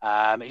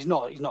 He's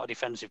not a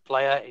defensive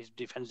player. His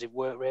defensive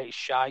work rate is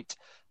shite,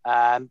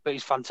 but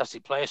he's a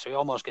fantastic player. So he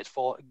almost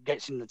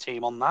gets in the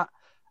team on that.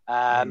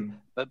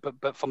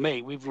 But for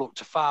me, we've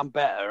looked a far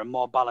better and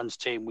more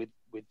balanced team with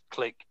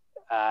Klich,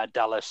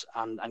 Dallas,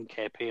 and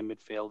KP in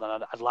midfield,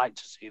 and I'd like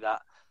to see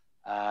that.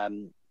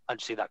 I'd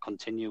see that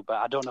continue, but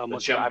I don't know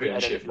much about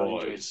Championship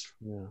boys.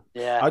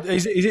 Yeah.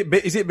 Is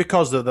it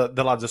because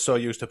the lads are so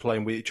used to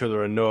playing with each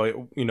other and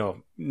know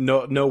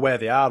where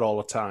they are all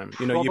the time?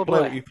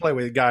 You play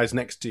with guys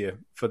next to you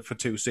for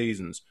 2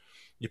 seasons.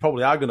 You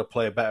probably are going to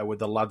play better with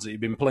the lads that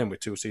you've been playing with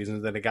 2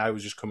 seasons than a guy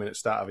who's just coming at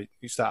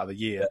the start of the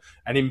year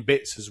and in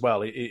bits as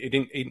well. He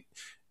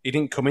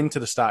didn't come into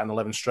the starting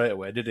 11 straight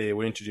away, did he?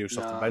 We introduced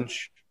off the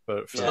bench.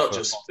 It's not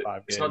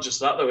just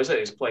that though, is it?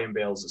 It's playing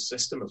Bale's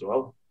system as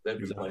well. They've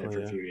been playing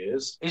for a few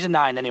years. He's a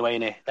 9 anyway,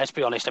 isn't he? Let's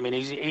be honest. I mean,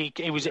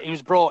 he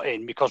was brought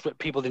in because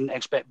people didn't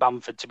expect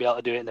Bamford to be able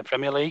to do it in the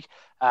Premier League,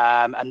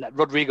 and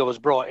Rodrigo was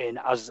brought in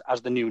as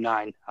the new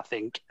 9, I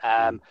think.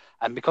 And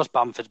because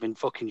Bamford's been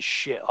fucking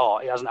shit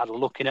hot, he hasn't had a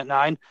look in at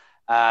 9.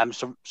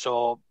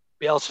 So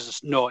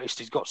Bielsa's noticed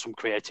he's got some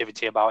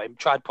creativity about him.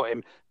 Tried put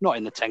him not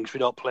in the 10 because we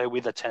don't play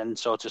with a 10,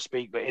 so to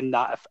speak, but in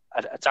that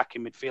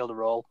attacking midfielder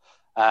role.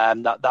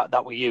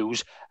 That we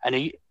use, and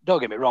he, don't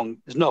get me wrong,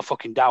 there's no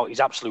fucking doubt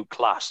he's absolute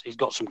class. He's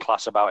got some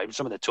class about him,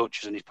 some of the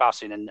touches and his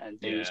passing and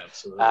things. Yeah,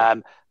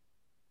 absolutely.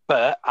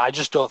 But I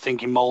just don't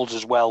think he moulds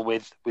as well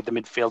with the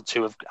midfield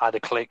two of either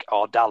Klich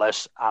or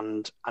Dallas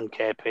and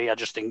KP. I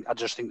just think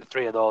the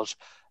three of those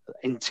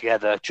in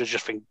together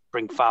just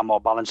bring far more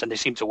balance, and they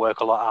seem to work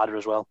a lot harder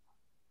as well.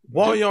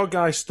 What are your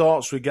guys'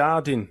 thoughts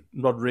regarding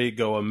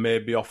Rodrigo and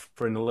maybe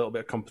offering a little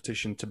bit of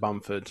competition to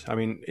Bamford? I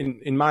mean,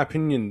 in my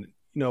opinion,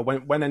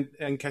 when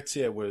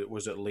Nketiah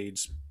was at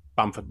Leeds,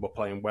 Bamford were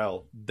playing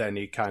well. Then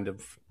he kind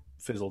of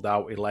fizzled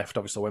out. He left,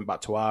 obviously went back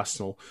to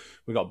Arsenal.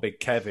 We got Big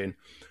Kevin.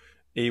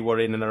 He were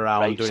in and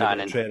around doing a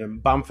bit of training.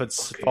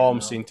 Bamford's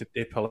form seemed to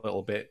dip a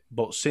little bit.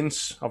 But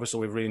since, obviously,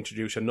 we've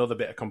reintroduced another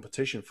bit of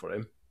competition for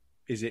him,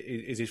 is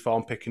his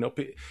form picking up?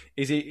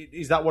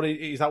 Is that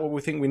what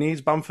we think we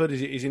need, Bamford?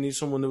 Is he need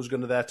someone who's going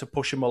to there to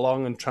push him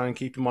along and try and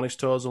keep him on his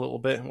toes a little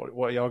bit?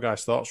 What are your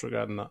guys' thoughts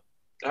regarding that?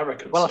 I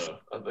reckon so.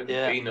 I think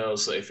he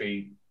knows that if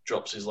he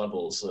drops his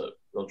levels, that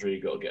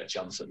Rodrigo will get a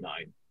chance at 9.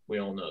 We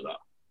all know that.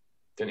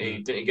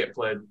 Didn't he get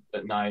played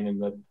at 9 in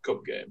the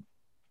cup game?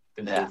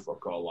 Didn't do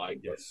fuck all like.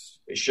 Yes.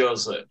 It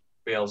shows that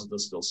Bielsa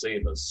does still see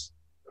him as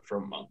a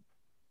front man.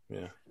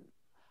 Yeah.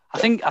 I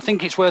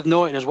think it's worth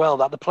noting as well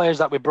that the players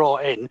that we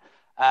brought in,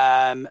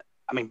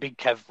 I mean, Big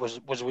Kev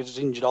was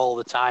injured all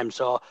the time.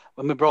 So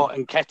when we brought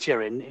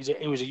Nketiah in,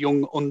 he was a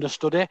young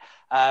understudy,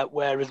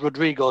 whereas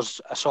Rodrigo's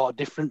a sort of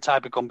different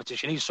type of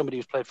competition. He's somebody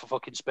who's played for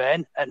fucking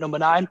Spain at number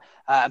 9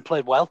 and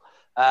played well.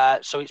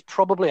 So it's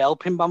probably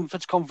helping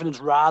Bamford's confidence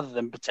rather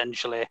than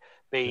potentially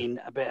being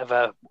a bit of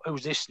a,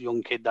 who's this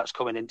young kid that's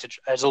coming in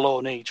as a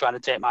loanee trying to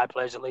take my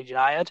place at Leeds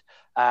United.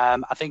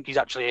 I think he's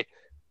actually,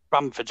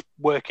 Bamford's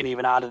working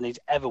even harder than he's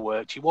ever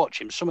worked. You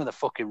watch him, some of the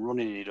fucking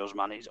running he does,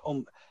 man. He's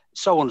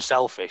so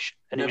unselfish.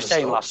 And he was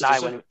saying last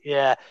night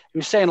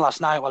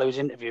while he was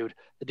interviewed,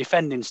 the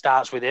defending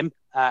starts with him,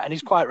 and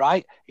he's quite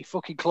right. He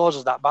fucking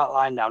closes that back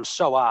line down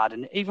so hard,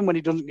 and even when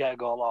he doesn't get a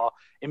goal or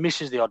he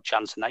misses the odd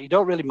chance and that, you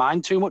don't really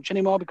mind too much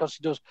anymore because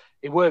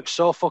he works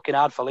so fucking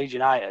hard for Leeds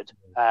United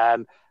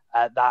that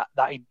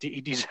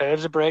he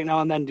deserves a break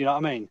now and then. Do you know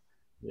what I mean?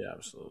 Yeah,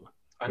 absolutely.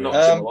 I know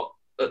him a lot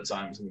at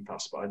times in the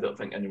past, but I don't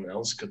think anyone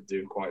else could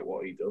do quite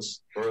what he does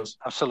for us.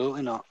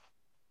 Absolutely not.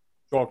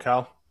 Go on,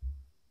 Cal.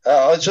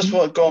 I was just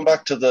going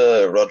back to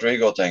the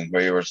Rodrigo thing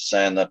where you were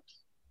saying that,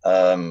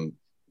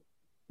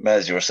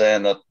 Mez, you were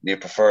saying that you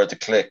prefer the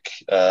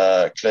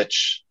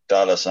Klich,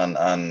 Dallas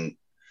and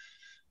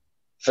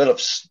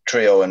Phillips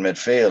trio in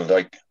midfield.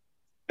 Like,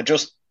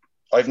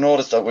 I've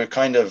noticed that we've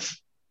kind of,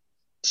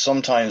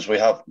 sometimes we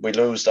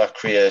lose that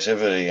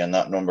creativity in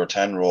that number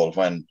 10 role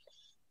when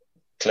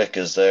Klich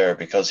is there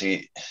because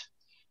he's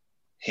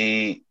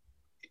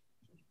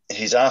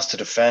asked to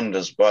defend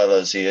as well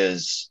as he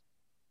is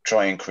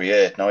try and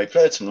create. Now, he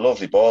played some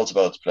lovely balls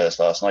about the place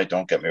last night,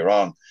 don't get me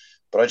wrong,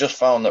 But I just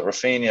found that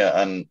Rafinha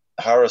and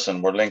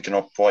Harrison were linking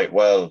up quite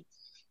well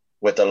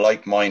with a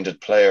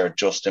like-minded player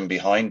just in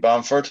behind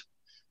Bamford.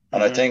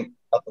 And I think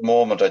at the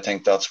moment, I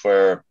think that's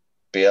where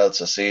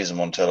Bielsa sees him,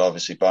 until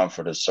obviously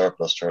Bamford is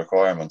surplus to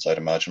requirements, I'd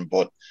imagine.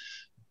 But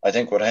I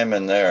think with him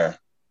in there,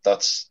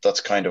 that's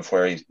kind of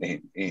where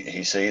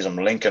he sees him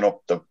linking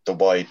up the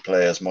wide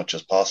play as much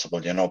as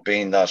possible, you know,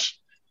 being that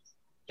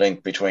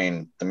link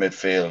between the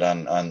midfield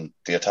and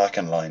the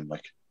attacking line.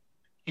 Like,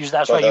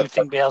 that's why you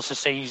think Bielsa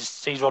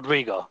sees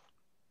Rodrigo?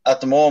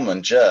 At the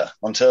moment, yeah,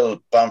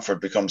 until Bamford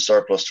becomes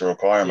surplus to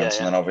requirements,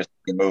 and then obviously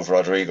you move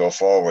Rodrigo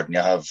forward and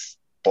you have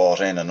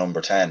bought in a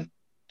number 10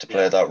 to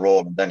play that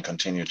role and then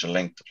continue to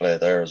link the play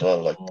there as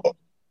well. Like, but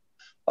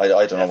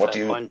I don't know. What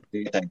do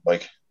you think,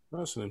 Mike?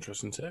 That's an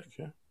interesting take,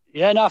 yeah.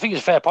 Yeah, no, I think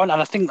it's a fair point.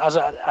 And I think as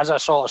I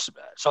sort of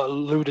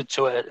alluded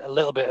to it a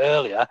little bit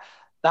earlier,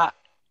 that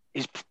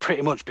is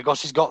pretty much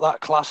because he's got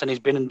that class and he's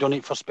been and done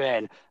it for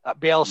Spain, that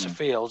Bielsa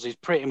feels he's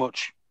pretty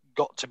much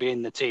got to be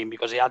in the team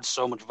because he adds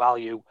so much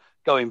value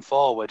going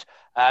forward.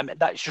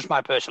 That's just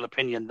my personal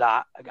opinion,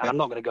 and I'm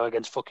not going to go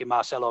against fucking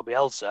Marcelo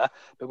Bielsa,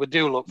 but we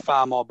do look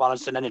far more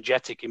balanced and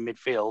energetic in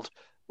midfield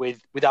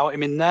without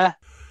him in there.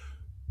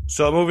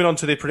 So moving on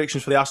to the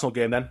predictions for the Arsenal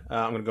game then.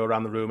 I'm going to go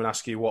around the room and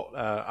ask you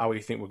how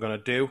you think we're going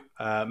to do.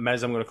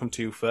 Mez, I'm going to come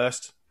to you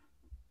first.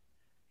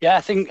 Yeah,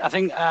 I think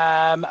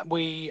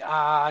we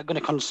are going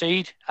to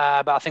concede,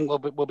 but I think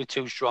we'll be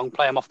too strong,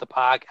 play them off the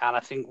park, and I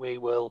think we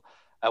will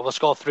we'll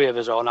score 3 of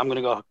his own. I'm going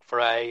to go for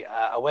a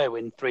away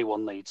win,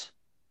 3-1 Leeds.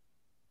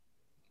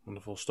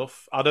 Wonderful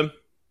stuff. Adam?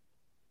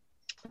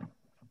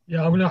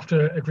 Yeah, I'm going to have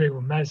to agree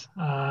with Mez.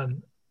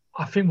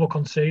 I think we'll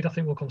concede. I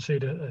think we'll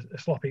concede a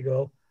sloppy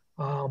goal.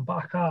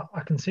 But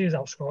I can see us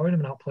outscoring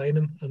them and outplaying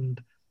them.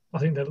 And I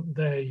think that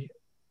they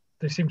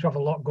seem to have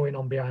a lot going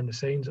on behind the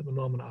scenes at the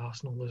moment at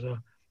Arsenal. There's a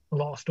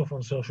lot of stuff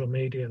on social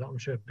media that I'm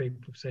sure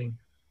people have seen.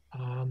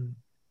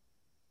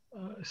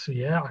 So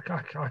yeah,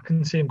 I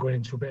can see him going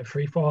into a bit of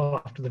free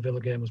fall after the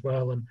Villa game as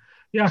well. And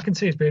yeah, I can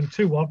see it being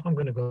 2-1. I'm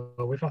going to go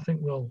with. I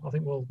think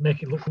we'll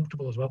make it look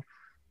comfortable as well.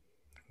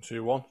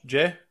 2-1.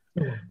 Jay?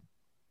 Yeah.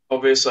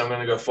 Obviously, I'm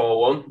going to go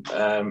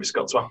 4-1. It's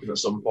got to happen at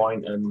some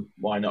point, and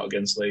why not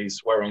against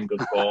Leeds? We're on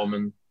good form,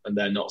 and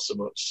they're not so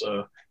much.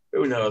 So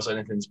who knows?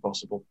 Anything's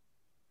possible.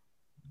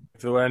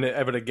 If there were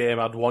ever a game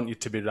I'd want you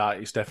to be right,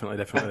 it's definitely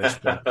this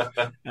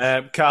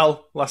one.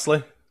 Carl,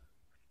 lastly?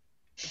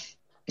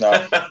 No.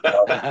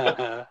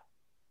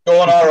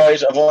 Going all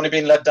right. I've only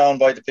been let down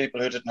by the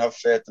people who didn't have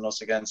faith in us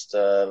against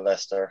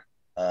Leicester,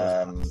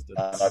 and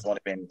I've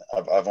only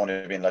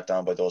been let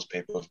down by those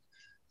people.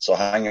 So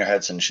hang your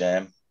heads in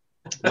shame.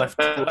 Left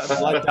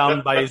let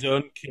down by his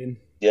own kin.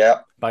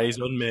 Yeah, by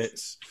his own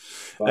mates.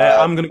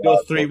 I'm going to go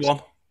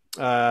 3-1.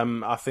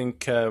 I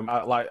think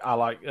I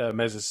like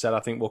Mez has said.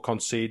 I think we'll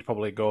concede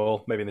probably a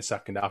goal, maybe in the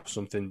second half or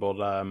something. But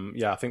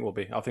yeah, I think we'll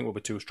be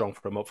too strong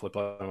for him. Hopefully,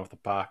 playing off the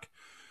park.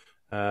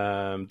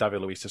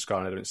 David Luiz to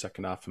score in the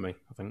second half for me.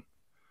 I think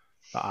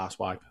that arse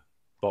wipe.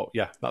 But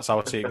yeah, that's how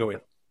I see it going.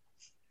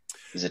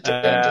 Is it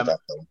that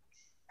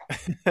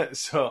though?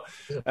 So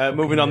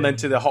moving on then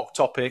to the hot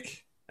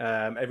topic.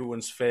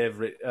 Everyone's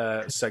favourite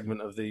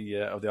segment of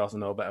the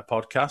Arsenal Know Better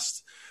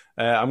podcast.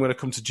 I'm going to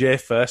come to Jay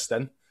first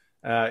then.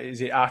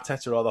 Is it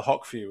Arteta or the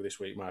Hawk for you this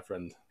week, my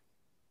friend?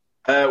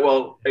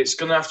 Well, it's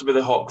going to have to be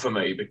the Hawk for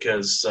me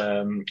because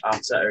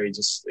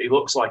Arteta, he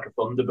looks like a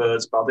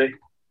Thunderbird's body.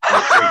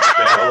 It freaks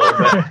me out a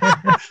little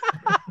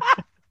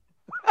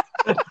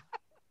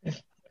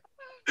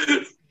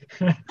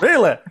bit.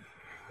 Really?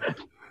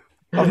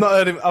 I've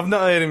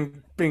not heard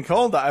him being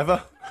called that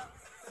ever.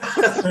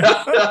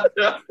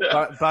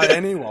 by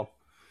anyone.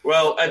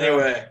 Well,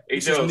 anyway,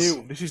 this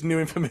is new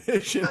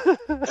information.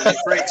 It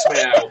freaks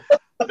me out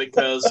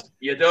because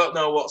you don't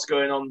know what's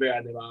going on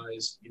behind his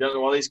eyes. You don't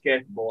know what he's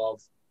capable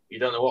of. You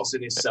don't know what's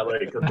in his cellar.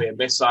 It could be a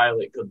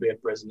missile. It could be a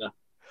prisoner.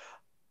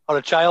 Or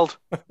a child.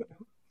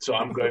 So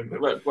I'm going...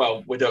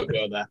 Well, we don't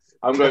go there.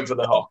 I'm going for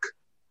the Hawk.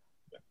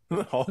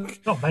 The Hawk.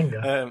 Not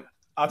Wenger.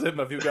 Adam,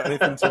 have you got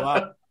anything to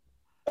add?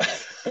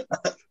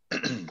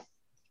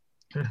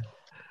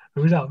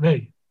 Who's that,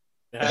 me?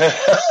 Yeah.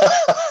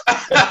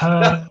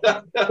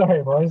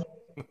 Sorry, boys.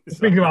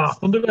 Speaking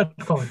about Thunderbird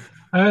calling.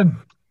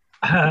 I'm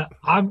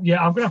going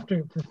to have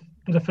to,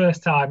 for the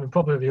first time and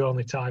probably the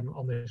only time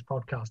on this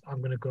podcast, I'm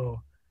going to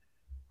go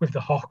with the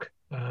Hawk.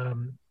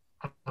 And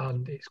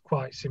it's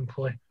quite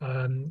simply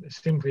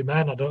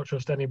men. I don't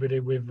trust anybody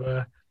with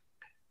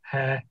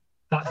hair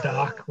that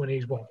dark when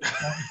he's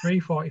 43,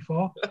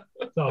 44.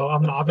 So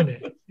I'm not having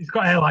it. He's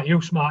got hair like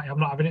you, Smarty. I'm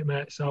not having it,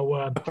 mate.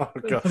 So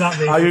for that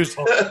reason, I used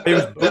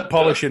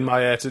polishing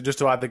my hair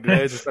to hide the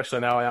greys, especially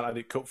now I haven't had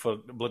it cut for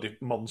bloody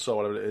months or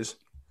whatever it is.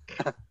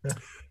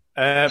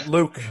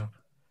 Luke.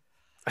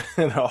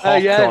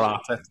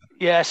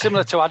 Yeah,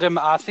 similar to Adam.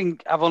 I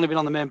think I've only been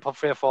on the main pod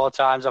 3 or 4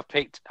 times. I've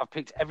picked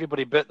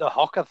everybody but the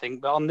Hawk, I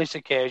think. But on this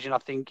occasion, I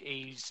think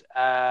he's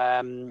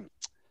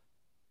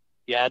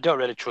I don't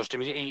really trust him.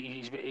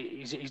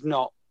 He's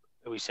not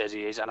who he says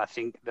he is, and I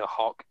think the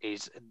Hawk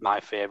is my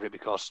favourite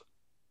because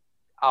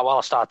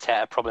whilst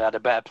Arteta probably had a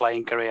better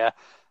playing career,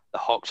 the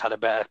Hawks had a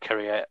better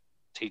career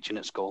teaching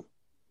at school.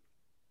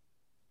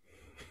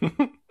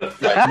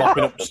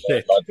 Mopping up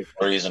sick.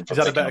 He's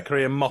had a better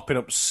career mopping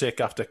up sick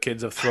after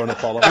kids have thrown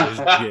up all over his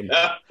gym.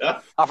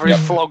 After he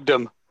flogged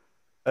them.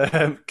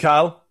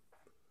 Carl?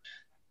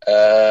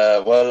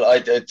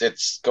 Well,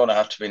 it's going to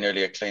have to be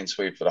nearly a clean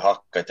sweep for the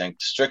Hawk, I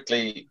think,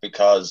 strictly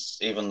because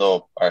even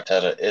though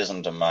Arteta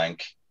isn't a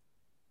mank,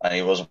 and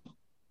he wasn't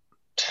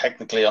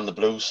technically on the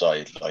blue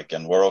side,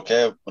 and we're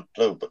okay with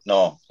blue, but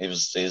no,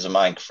 he's a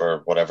mank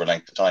for whatever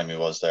length of time he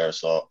was there,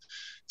 so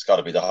it's got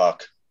to be the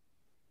Hawk.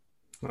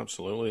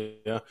 Absolutely,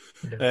 yeah.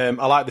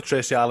 I like the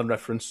Tracy Island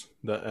reference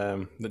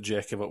that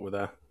Jay came up with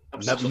there.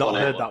 I've not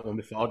heard that one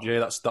before, Jay.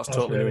 That's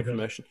totally new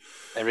information.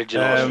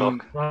 Original as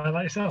fuck. Right,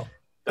 like yourself.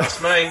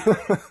 That's me.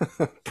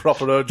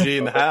 Proper OG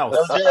in the house.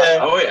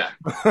 Oh yeah.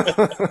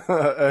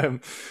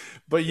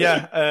 But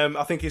yeah,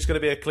 I think it's going to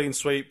be a clean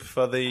sweep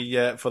for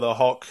the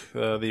Hawk,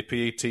 the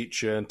PE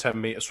teacher and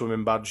 10-metre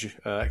swimming badge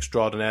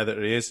extraordinaire that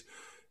he is.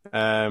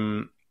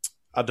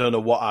 I don't know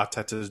what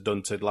Arteta's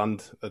done to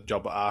land a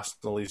job at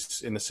Arsenal.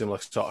 He's in a similar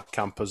sort of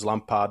camp as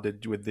Lampard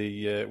did with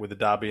the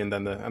Derby and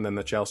then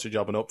the Chelsea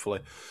job, and hopefully,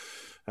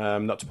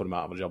 not to put him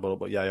out of a job,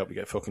 but yeah, I hope you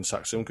get fucking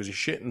sacked soon because he's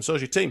shit, and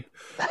so's your team.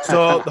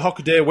 So the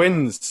Hockaday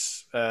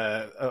wins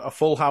a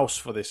full house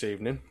for this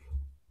evening.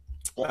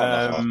 Go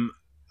on,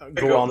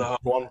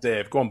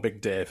 Dave. Go on, Big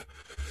Dave.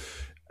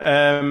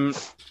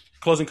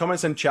 Closing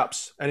comments, and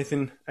chaps.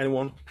 Anything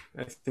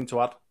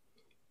to add?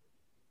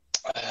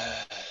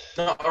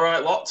 Not a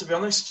right lot, to be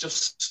honest.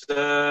 Just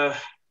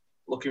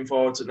looking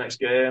forward to the next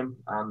game,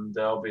 and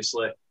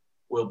obviously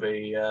we'll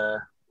be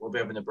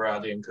having a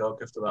brandy and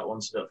coke after that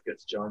one, so don't forget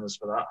to join us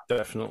for that.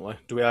 Definitely.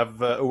 Do we have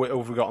who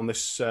have we got on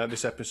this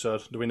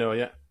episode? Do we know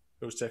yet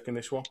who's taking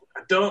this one?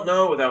 I don't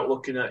know without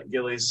looking at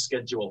Gilly's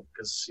schedule,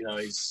 because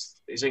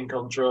he's in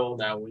control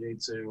now. We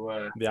need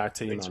to the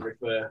IT man.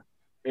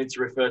 Need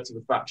to refer to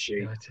the fact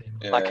sheet.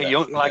 Like a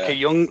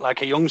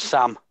young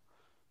Sam.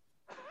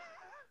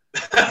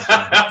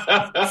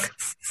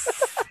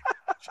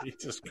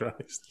 Jesus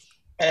Christ.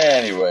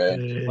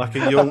 Anyway, like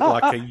a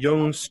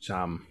young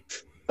Sam.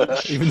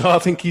 Even though I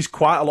think he's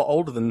quite a lot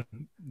older than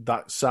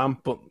that Sam,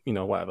 but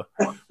whatever.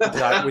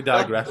 We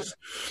digress.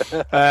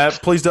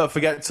 Please don't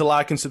forget to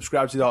like and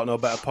subscribe to the Don't Know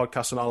Better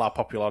podcast on all our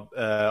popular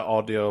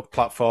audio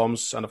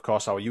platforms, and of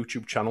course our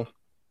YouTube channel.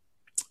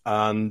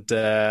 And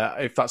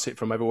if that's it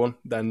from everyone,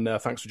 then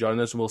thanks for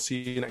joining us, and we'll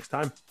see you next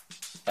time.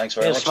 Thanks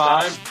very much.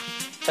 Time.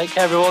 Take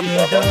care, everyone.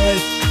 Yeah,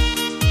 guys.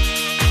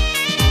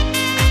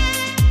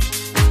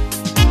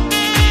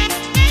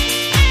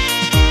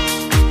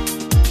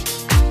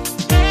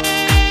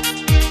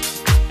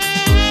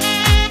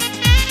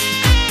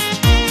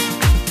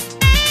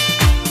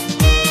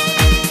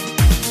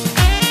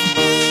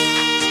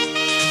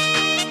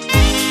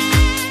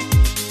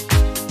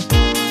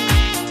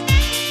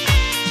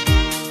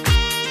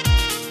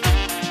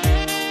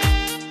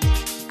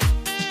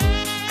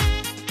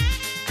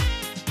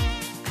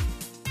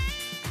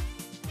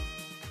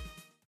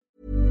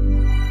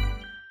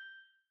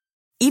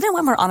 Even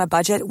when we're on a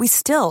budget, we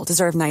still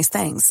deserve nice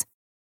things.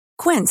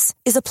 Quince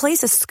is a place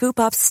to scoop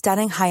up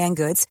stunning high-end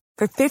goods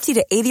for 50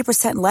 to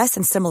 80% less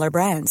than similar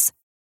brands.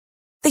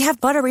 They have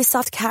buttery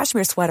soft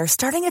cashmere sweaters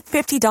starting at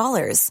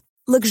 $50,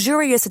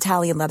 luxurious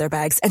Italian leather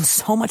bags, and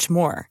so much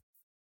more.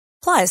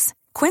 Plus,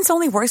 Quince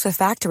only works with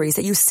factories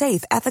that use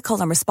safe,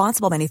 ethical, and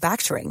responsible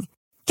manufacturing.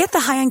 Get the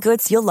high-end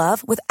goods you'll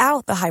love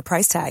without the high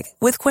price tag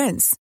with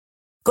Quince.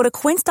 Go to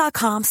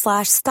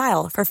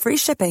quince.com/style for free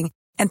shipping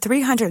and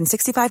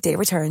 365-day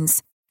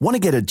returns. Want to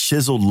get a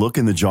chiseled look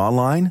in the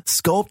jawline?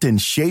 Sculpt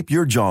and shape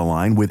your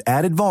jawline with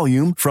added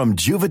volume from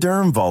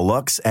Juvederm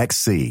Volux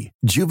XC.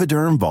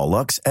 Juvederm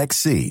Volux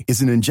XC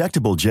is an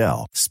injectable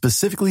gel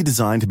specifically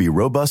designed to be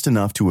robust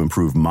enough to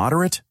improve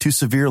moderate to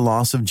severe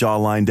loss of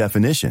jawline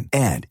definition.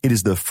 And it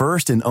is the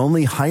first and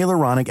only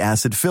hyaluronic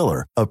acid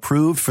filler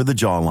approved for the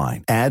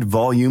jawline. Add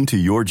volume to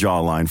your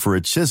jawline for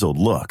a chiseled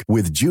look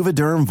with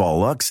Juvederm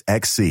Volux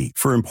XC.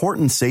 For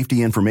important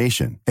safety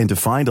information and to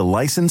find a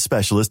licensed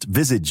specialist,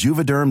 visit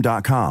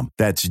Juvederm.com.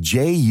 That's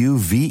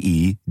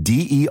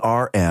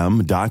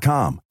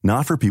Juvederm.com.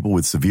 Not for people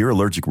with severe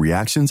allergic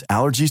reactions,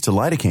 allergies to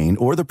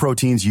lidocaine, or the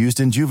proteins used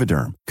in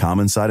Juvederm.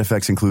 Common side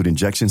effects include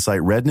injection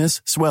site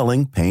redness,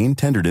 swelling, pain,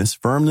 tenderness,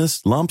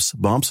 firmness, lumps,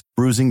 bumps,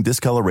 bruising,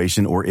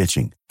 discoloration, or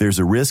itching. There's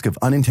a risk of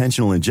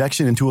unintentional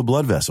injection into a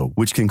blood vessel,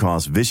 which can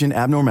cause vision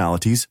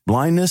abnormalities,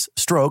 blindness,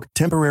 stroke,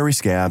 temporary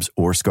scabs,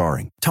 or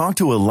scarring. Talk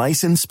to a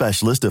licensed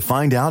specialist to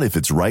find out if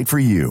it's right for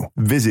you.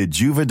 Visit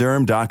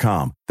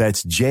Juvederm.com.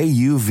 That's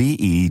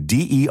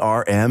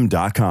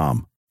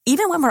Juvederm.com.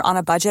 Even when we're on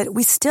a budget,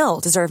 we still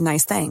deserve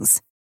nice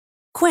things.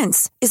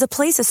 Quince is a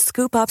place to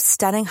scoop up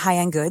stunning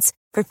high-end goods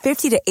for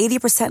 50 to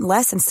 80%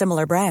 less than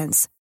similar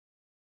brands.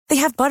 They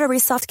have buttery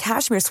soft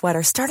cashmere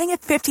sweaters starting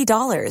at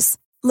 $50,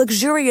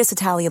 luxurious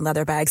Italian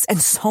leather bags,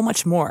 and so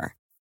much more.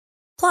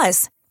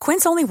 Plus,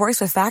 Quince only works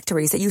with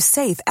factories that use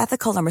safe,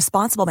 ethical, and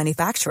responsible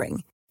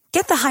manufacturing.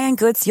 Get the high-end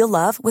goods you'll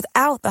love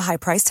without the high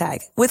price tag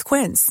with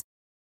Quince.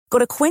 Go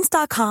to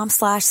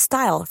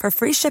quince.com/style for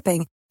free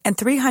shipping and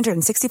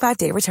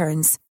 365-day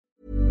returns.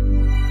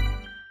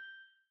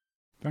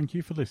 Thank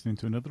you for listening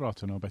to another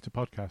Auto Know Better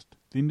podcast,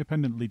 the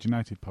independent Leeds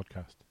United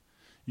podcast.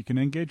 You can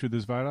engage with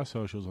us via our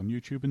socials on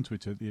YouTube and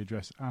Twitter at the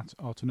address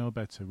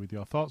 @AutoKnowBetter with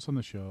your thoughts on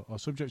the show or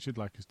subjects you'd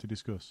like us to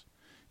discuss.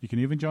 You can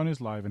even join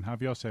us live and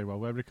have your say while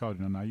we're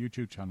recording on our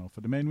YouTube channel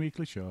for the main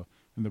weekly show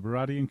and the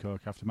Baradi and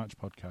Coke after-match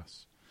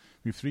podcasts.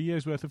 We've 3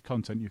 years' worth of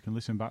content you can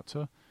listen back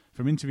to,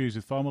 from interviews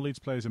with former Leeds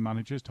players and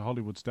managers to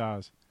Hollywood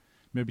stars.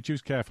 Maybe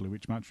choose carefully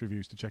which match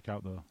reviews to check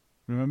out though.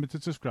 Remember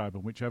to subscribe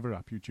on whichever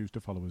app you choose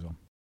to follow us on.